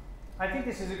 I think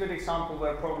this is a good example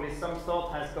where probably some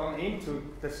thought has gone into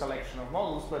the selection of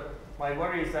models, but my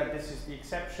worry is that this is the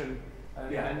exception,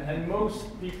 and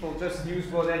most people just use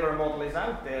whatever model is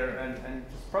out there and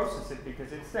just process it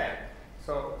because it's there.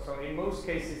 So in most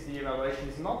cases the evaluation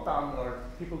is not done, or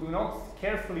people do not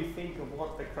carefully think of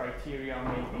what the criteria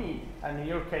may be, and in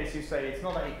your case you say it's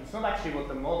not actually what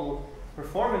the model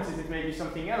performance is, it may be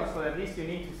something else, but at least you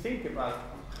need to think about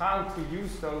how to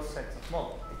use those sets of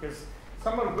models, because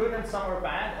some are good and some are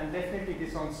bad, and definitely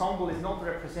this ensemble is not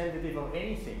representative of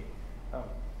anything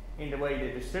in the way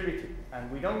they distribute it,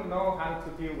 and we don't know how to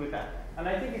deal with that. And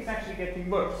I think it's actually getting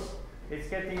worse. It's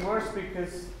getting worse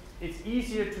because it's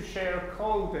easier to share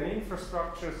code and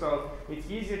infrastructure, so it's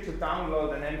easier to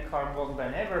download an NCAR model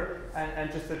than ever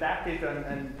and just adapt it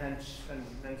and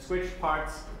switch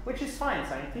parts, which is fine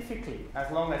scientifically, as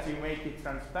long as you make it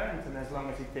transparent and as long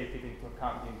as you take it into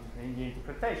account in the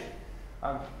interpretation.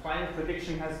 Climate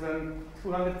prediction has done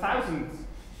 200,000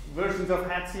 versions of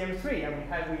HAT-CM3, and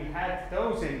had we had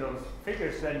those in those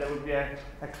figures, then there would be a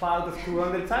cloud of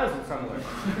 200,000 somewhere.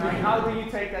 How do you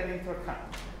take that into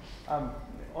account?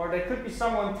 Or there could be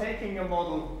someone taking a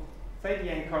model, say the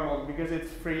NCAR model, because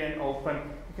it's free and open.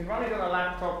 You can run it on a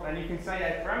laptop and you can say,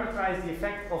 I parameterize the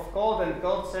effect of God, and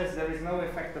God says there is no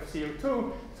effect of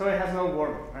CO2, so it has no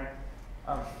warming,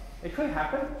 right? It could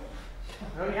happen.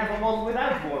 Then you have a model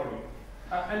without warming.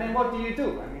 And then what do you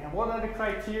do? I mean, what are the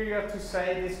criteria to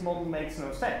say this model makes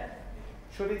no sense?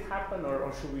 Should it happen,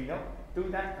 or should we not do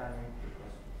that? I mean,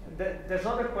 there's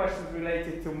other questions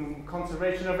related to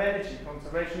conservation of energy,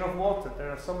 conservation of water. There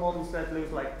are some models that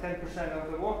lose like 10%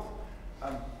 of the water.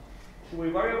 Should we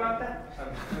worry about that?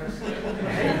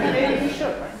 Maybe we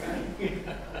should, right?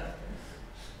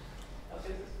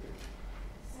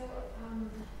 So,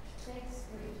 thanks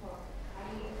for your talk. I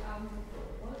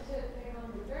want to pick on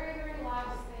the very, very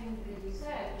last thing that you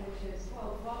said, which is,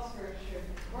 well, philosophers should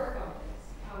work on this.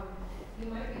 You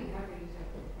might be happy to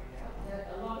find out that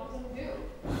a lot of them do.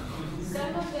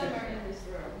 Some of them are in this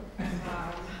room.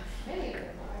 Many of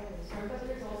them are in this room, but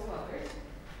there's also others.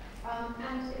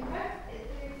 And in fact,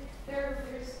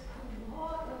 there's a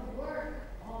lot of work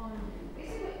on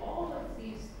basically all of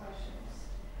these questions.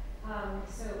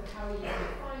 So how you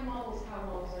define models, how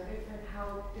models are different,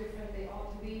 how different they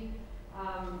ought to be,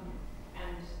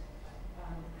 and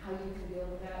how you can deal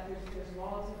with that. There's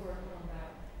lots of work on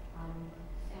that.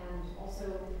 And also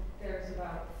there's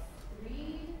about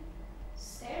 3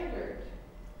 standard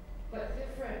but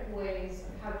different ways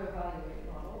of how to evaluate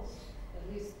models.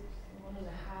 At least 1.5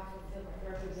 of them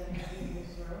are represented in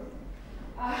this room.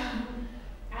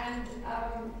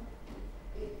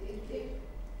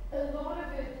 A lot of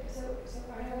it, so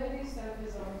I know many stuff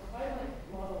is on climate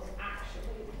models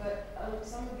actually, but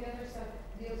some of the other stuff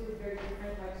deals with very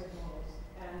different types of models,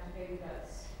 and maybe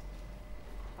that's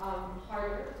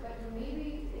harder, but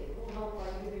maybe it will help by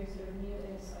giving sort of new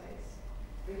insights,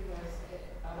 because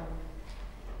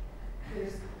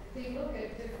they look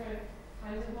at different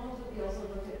kinds of models, but they also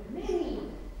look at many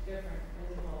different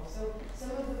kinds of models. So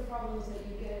some of the problems that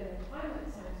you get in a climate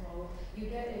science model, you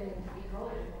get in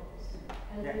ecology models too.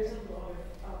 And there's a lot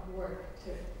of work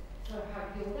to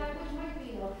have deal with that, which might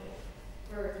be helpful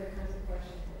for the kinds of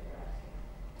questions that you're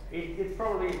asking. It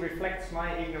probably reflects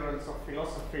my ignorance of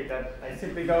philosophy, that I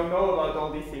simply don't know about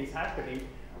all these things happening.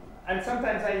 And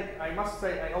sometimes I must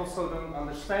say I also don't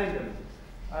understand them.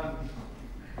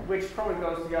 Which probably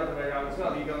goes the other way around as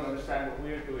well. You don't understand what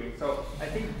we're doing. So I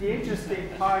think the interesting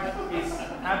part is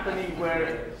happening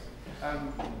where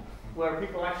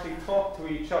people actually talk to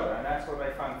each other, and that's what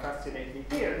I found fascinating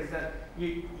here, is that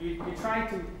you try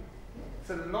to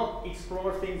sort of not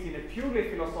explore things in a purely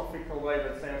philosophical way,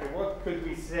 but say, okay, what could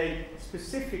we say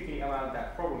specifically around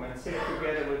that problem, and sit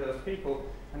together with those people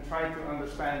and try to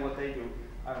understand what they do.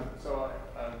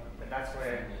 That's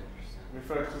where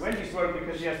refers to Wendy's work,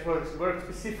 because she has worked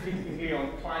specifically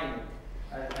on climate,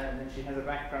 and she has a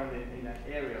background in that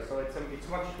area. So it's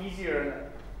much easier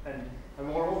and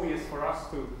more obvious for us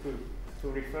to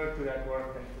refer to that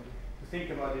work and to think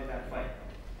about it that way.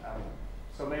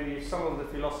 So maybe if some of the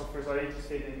philosophers are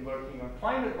interested in working on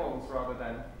climate models rather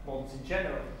than models in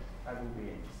general, that would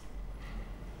be interesting.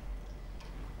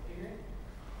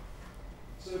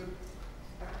 So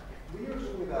when you were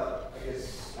talking about, I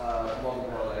guess,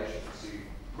 model validation,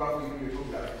 roughly when you were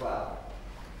talking about the cloud,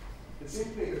 it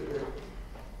seemed to me that the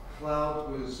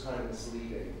cloud was kind of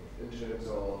misleading in terms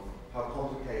of how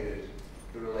complicated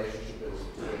the relationship is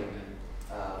between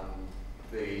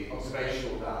the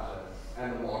observational data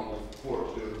and the model for it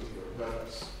to do a particular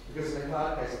purpose. Because in the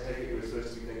cloud case, I take it you were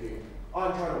supposed to be thinking,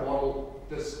 I'm trying to model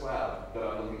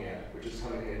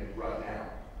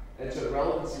And so the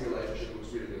relevancy relationship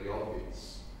looks really, really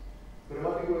obvious. But it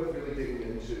might be worth really digging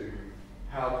into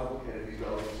how complicated these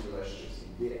relevancy relationships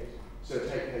can get. So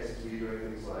take cases where you're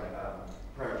doing things like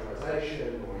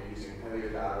parameterization, or you're using paleo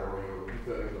data, or you're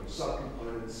converting from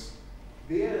subcomponents.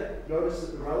 There, notice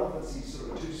that the relevancy is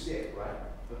sort of a two-step, right?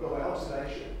 I've got my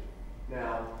observation.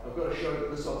 Now, I've got to show that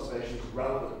this observation is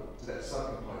relevant to that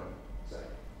subcomponent. So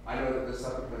I know that this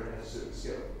subcomponent has a certain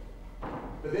skill.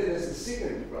 But then there's the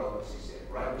second relevancy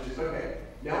step, right? Which is, okay,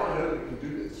 now I know that it can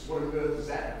do this. What on earth does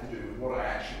that have to do with what I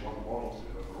actually want the model to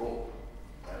do overall?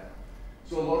 Right?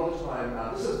 So a lot of the time,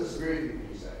 this doesn't disagree with anything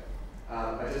you say. I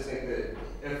just think that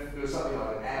if there's something I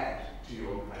would add to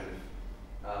your kind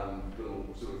of little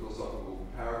sort of philosophical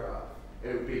paragraph, it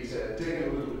would be to dig in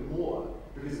a little bit more,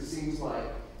 because it seems like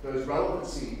those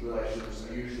relevancy relations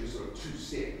are usually sort of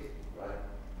two-step, right?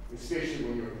 Especially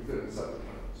when you're confirming subcomponents.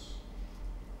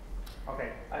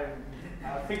 Okay,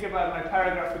 I'll think about my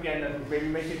paragraph again and maybe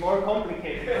make it more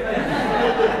complicated. I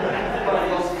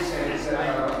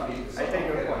take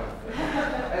your point.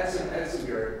 Add some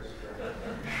variables.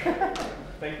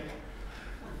 Thank you.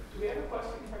 Do we have a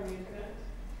question from the internet?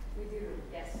 We do,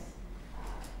 yes.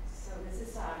 So this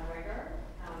is Gregor.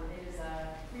 It is a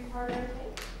three-parter, I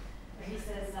think. But he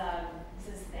says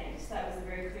thanks. That was a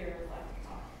very clear and reflective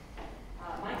talk.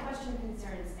 My question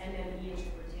concerns MME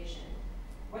interpretation.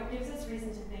 What gives us reason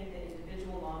to think that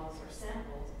individual models are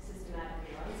sampled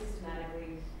systematically or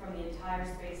unsystematically from the entire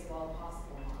space of all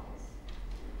possible models?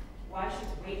 Why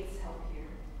should weights help here?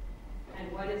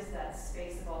 And what is that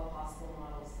space of all possible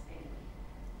models anyway?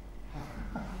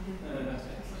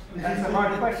 That's a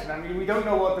hard question. I mean, we don't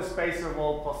know what the space of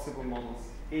all possible models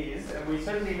is, and we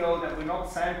certainly know that we're not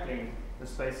sampling the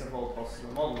space of all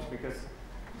possible models, because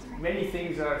many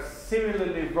things are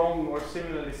similarly wrong or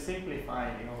similarly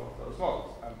simplified in all of those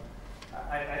models.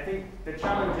 I think the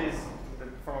challenge is,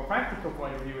 from a practical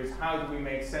point of view, is how do we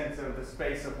make sense of the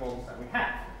space of models that we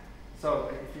have? So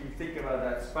if you think about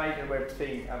that spider web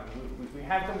thing, we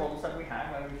have the models that we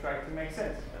have, and we try to make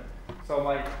sense of them. So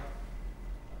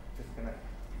just gonna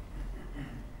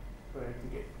go ahead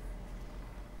and get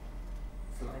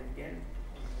slide again.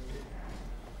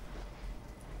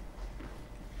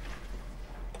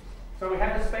 So we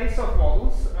have a space of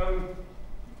models,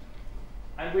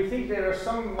 and we think there are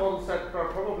some models that are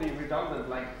probably redundant,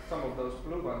 like some of those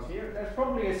blue ones here. There's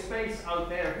probably a space out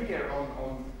there here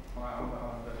on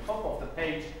the top of the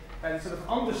page that is sort of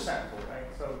undersampled, right?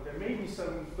 So there may be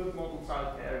some good models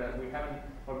out there that we haven't,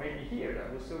 or maybe here, that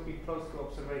will still be close to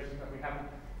observations that we haven't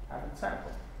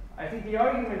sampled. I think the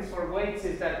argument for weights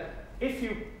is that if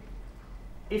you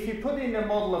put in a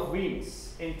model of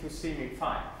Venus into CMIP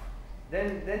 5,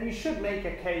 then you should make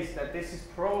a case that this is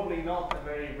probably not a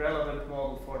very relevant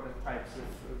model for the types of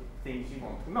things you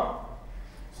want to know.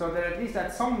 So that at least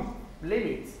at some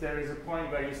limits, there is a point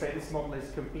where you say this model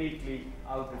is completely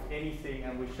out of anything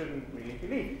and we shouldn't really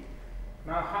believe it.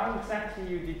 Now, how exactly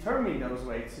you determine those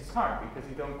weights is hard, because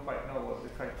you don't quite know what the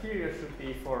criteria should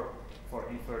be for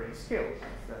inferring skill.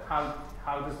 How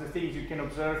does the things you can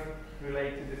observe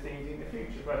relate to the things in the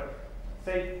future? But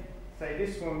say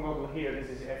this one model here, this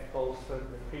is F pulse, the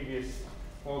previous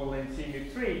model in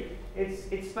CMIP 3,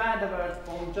 it's bad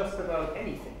on just about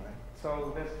anything. Right?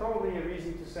 So there's probably a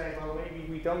reason to say, well, maybe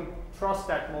we don't trust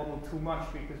that model too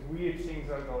much because weird things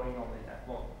are going on in that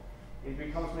model. It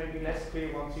becomes maybe less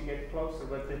clear once you get closer,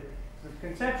 but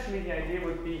conceptually the idea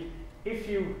would be, if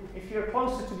you're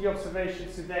closer to the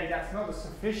observations today, that's not a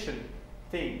sufficient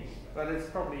thing, but it's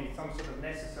probably some sort of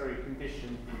necessary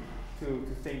condition to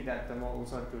think that the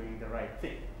models are doing the right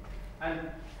thing. And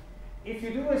if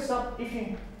you do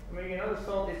maybe another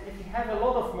thought is, if you have a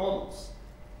lot of models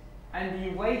and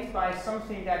you weight by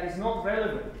something that is not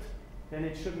relevant, then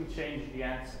it shouldn't change the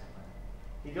answer.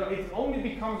 It only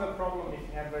becomes a problem if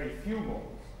you have very few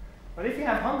models. But if you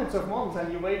have hundreds of models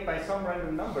and you weight by some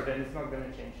random number, then it's not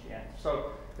going to change the answer.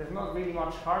 So there's not really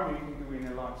much harm you can do in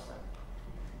a large sample.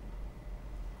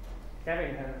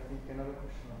 Kevin had, I think, another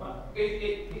question.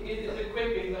 It is a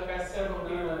quick thing, like I said on the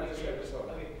lecture. In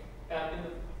the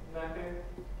back there?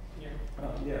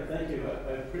 Yeah, thank you. I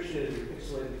appreciated your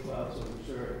pixelated clouds of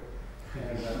observe.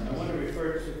 And I want to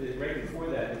refer to the, right before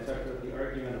that, you talked about the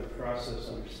argument of process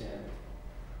understanding.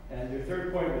 And your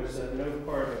third point was that no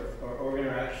part of or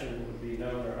interaction would be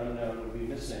known or unknown, would be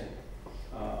missing.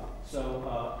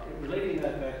 Relating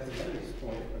that back to Lenny's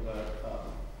point about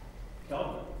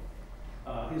Kelvin,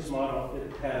 his model,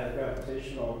 it had a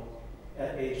gravitational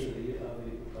age of the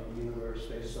universe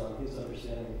based on his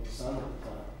understanding of the sun at the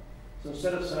time. So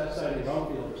instead of citing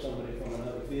Rumfield or somebody from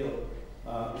another field,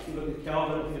 if you look at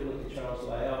Kelvin, if you look at Charles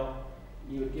Lyell,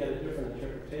 you would get a different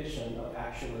interpretation of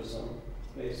actualism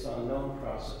based on known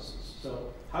processes.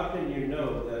 So how can you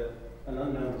know that an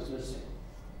unknown is missing?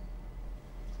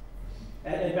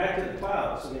 And back to the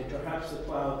clouds. I mean, perhaps the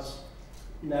clouds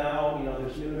now, you know,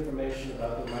 there's new information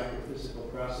about the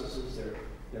microphysical processes.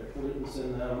 There are pollutants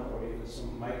in them, or even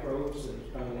some microbes that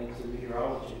are coming into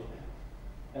meteorology.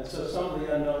 And so some of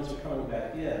the unknowns are coming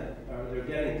back in, or they're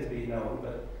getting to be known,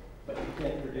 but you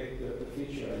can't predict the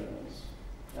future unknowns.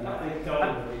 And I think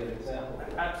Kelvin would be an example.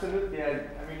 Absolutely. I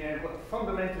mean,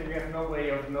 fundamentally, we have no way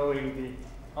of knowing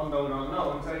the unknown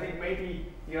unknowns. I think maybe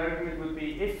the argument would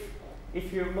be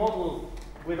if your model,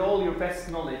 with all your best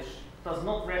knowledge, does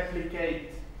not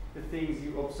replicate the things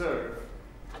you observe,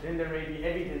 then there may be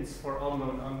evidence for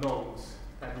unknown unknowns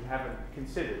that you haven't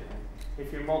considered.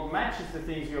 If your model matches the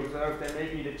things you observe, then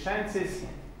maybe the chances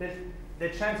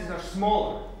are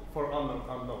smaller for unknown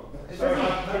unknowns. It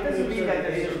doesn't mean that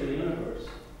there's age of the universe.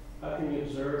 How can you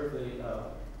observe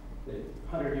the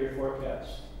 100-year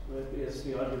forecast? It's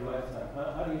beyond your lifetime.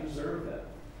 How do you observe that?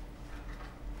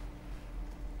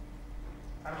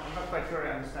 I'm not quite sure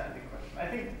I understand the question. I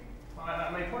think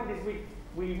my point is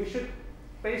we should,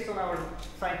 based on our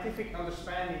scientific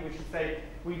understanding, we should say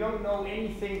we don't know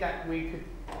anything that we could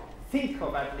think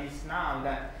of, at least now,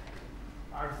 that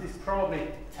is probably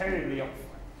terribly off.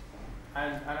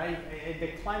 And in the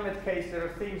climate case, there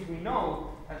are things we know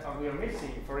that we are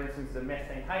missing. For instance, the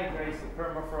methane hydrates, the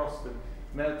permafrost, the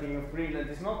melting of Greenland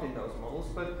is not in those models.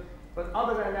 But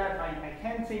other than that, I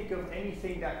can't think of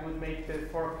anything that would make the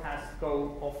forecast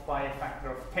go off by a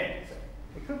factor of 10. So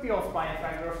it could be off by a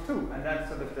factor of 2, and that's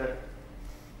sort of the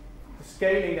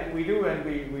scaling that we do, and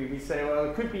we say, well,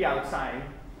 it could be outside,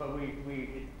 but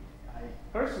I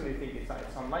personally think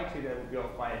it's unlikely that it would be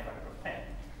off by a factor of 10.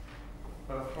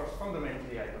 But of course,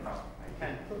 fundamentally, I don't know. I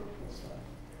can't prove this.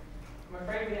 I'm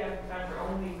afraid we have time for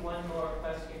only one more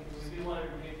question, because we do want to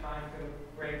give time for the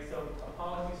break. So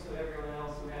apologies to everyone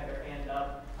else who had their hand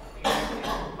up. I think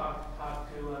we'll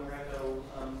talk to Reto,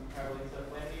 probably to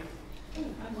Wendy.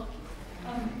 I'm lucky.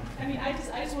 I mean, I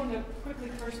just wanted to quickly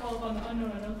first follow up on the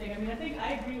unknown unknown thing. I mean, I think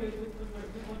I agree with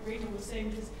what Rachel was saying,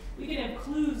 because we can have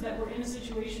clues that we're in a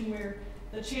situation where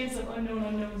the chance of unknown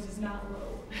unknowns is not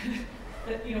low.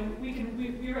 That, you know,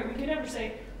 you're right, we can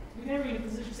never be in a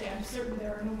position to say, I'm certain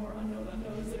there are no more unknown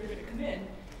unknowns that are going to come in.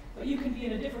 But you can be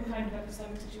in a different kind of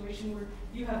epistemic situation where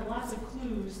you have lots of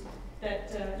clues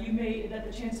that that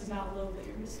the chance is not low that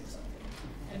you're missing something.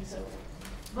 And so,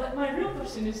 but my real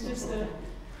question is just a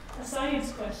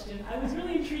science question. I was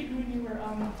really intrigued when you were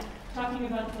talking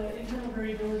about the internal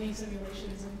variability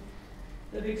simulations and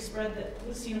the big spread that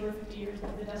was seen over 50 years by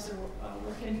the Desser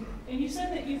work. And you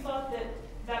said that you thought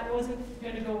that wasn't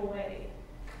going to go away.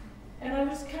 And I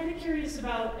was kind of curious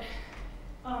about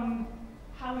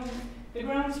the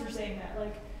grounds for saying that.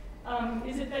 Like,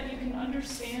 is it that you can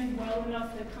understand well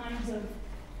enough the kinds of,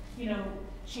 you know,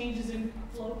 changes in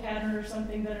flow pattern or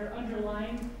something that are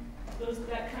underlying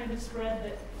that kind of spread,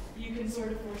 that you can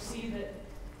sort of foresee that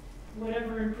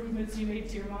whatever improvements you made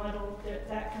to your model,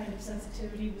 that kind of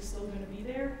sensitivity was still going to be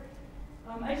there?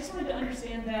 I just wanted to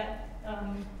understand that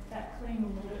claim a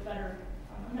little bit better.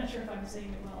 I'm not sure if I'm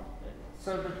saying it well. But.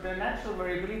 So the natural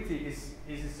variability is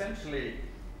essentially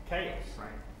chaos, right?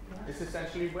 Yeah. It's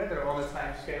essentially weather on a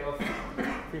time scale of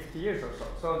 50 years or so.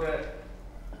 So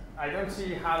I don't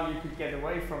see how you could get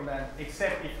away from that,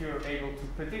 except if you're able to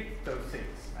predict those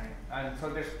things, right? And so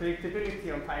there's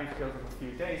predictability on time scales of a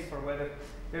few days for weather.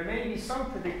 There may be some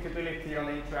predictability on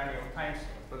interannual time scales,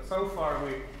 but so far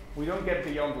we don't get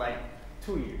beyond like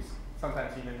 2 years,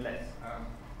 sometimes even less.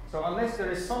 So unless there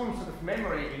is some sort of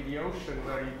memory in the ocean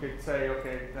where you could say,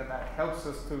 okay, that helps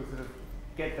us to sort of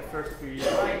get the first few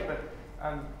years right, but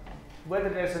whether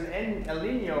there's a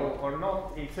lineal or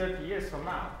not in 30 years from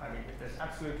now, I mean, there's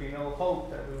absolutely no hope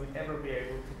that we would ever be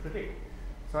able to predict.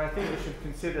 So I think we should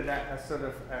consider that as sort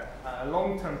of a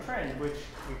long-term trend, which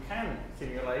we can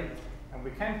simulate and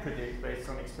we can predict based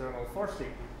on external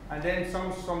forcing, and then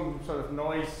some sort of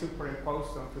noise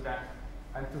superimposed onto that.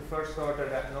 And to first order,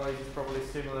 that noise is probably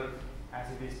similar as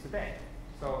it is today.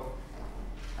 So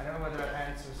I don't know whether that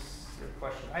answers your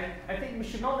question. I think we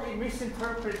should not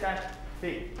misinterpret that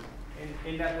thing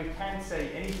in that we can't say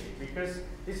anything, because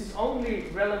this is only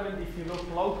relevant if you look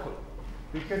local,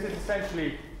 because it's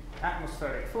essentially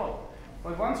atmospheric flow.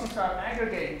 But once you start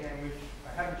aggregating, and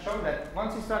I haven't shown that,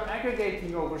 once you start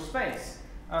aggregating over space,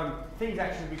 things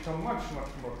actually become much, much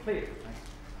more clear.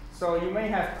 So you may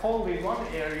have cold in one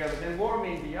area, but then warm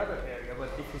in the other area, but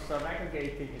if you start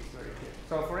aggregating, it's very clear.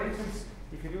 So for instance,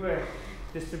 if you do a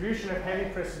distribution of heavy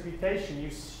precipitation,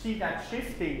 you see that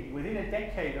shifting within a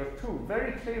decade or two,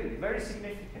 very clearly, very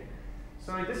significant.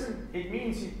 So it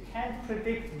means you can't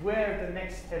predict where the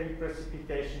next heavy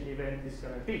precipitation event is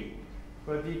going to be,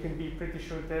 but you can be pretty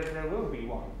sure that there will be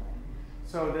one.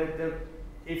 So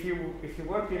if you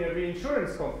work in a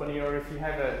reinsurance company, or if you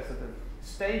have a sort of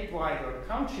statewide or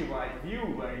countrywide view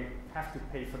where you have to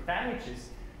pay for damages,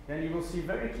 then you will see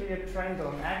very clear trend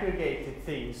on aggregated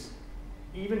things,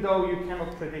 even though you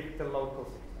cannot predict the local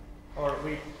thing. Or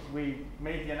we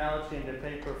made the analogy in the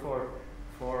paper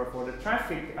for the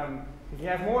traffic. If you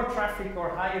have more traffic or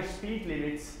higher speed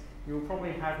limits, you will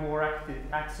probably have more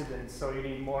accidents, so you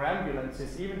need more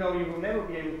ambulances, even though you will never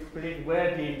be able to predict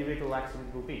where the individual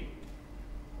accident will be.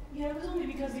 Yeah, it was only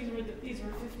because these were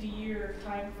 50-year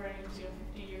time frames,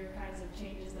 50-year kinds of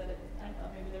changes that I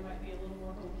thought maybe there might be a little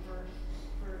more hope for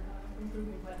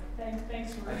improvement. But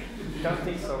thanks for. I don't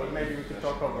think so. Maybe we could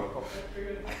talk over a couple.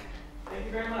 Very good. Thank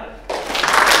you very much.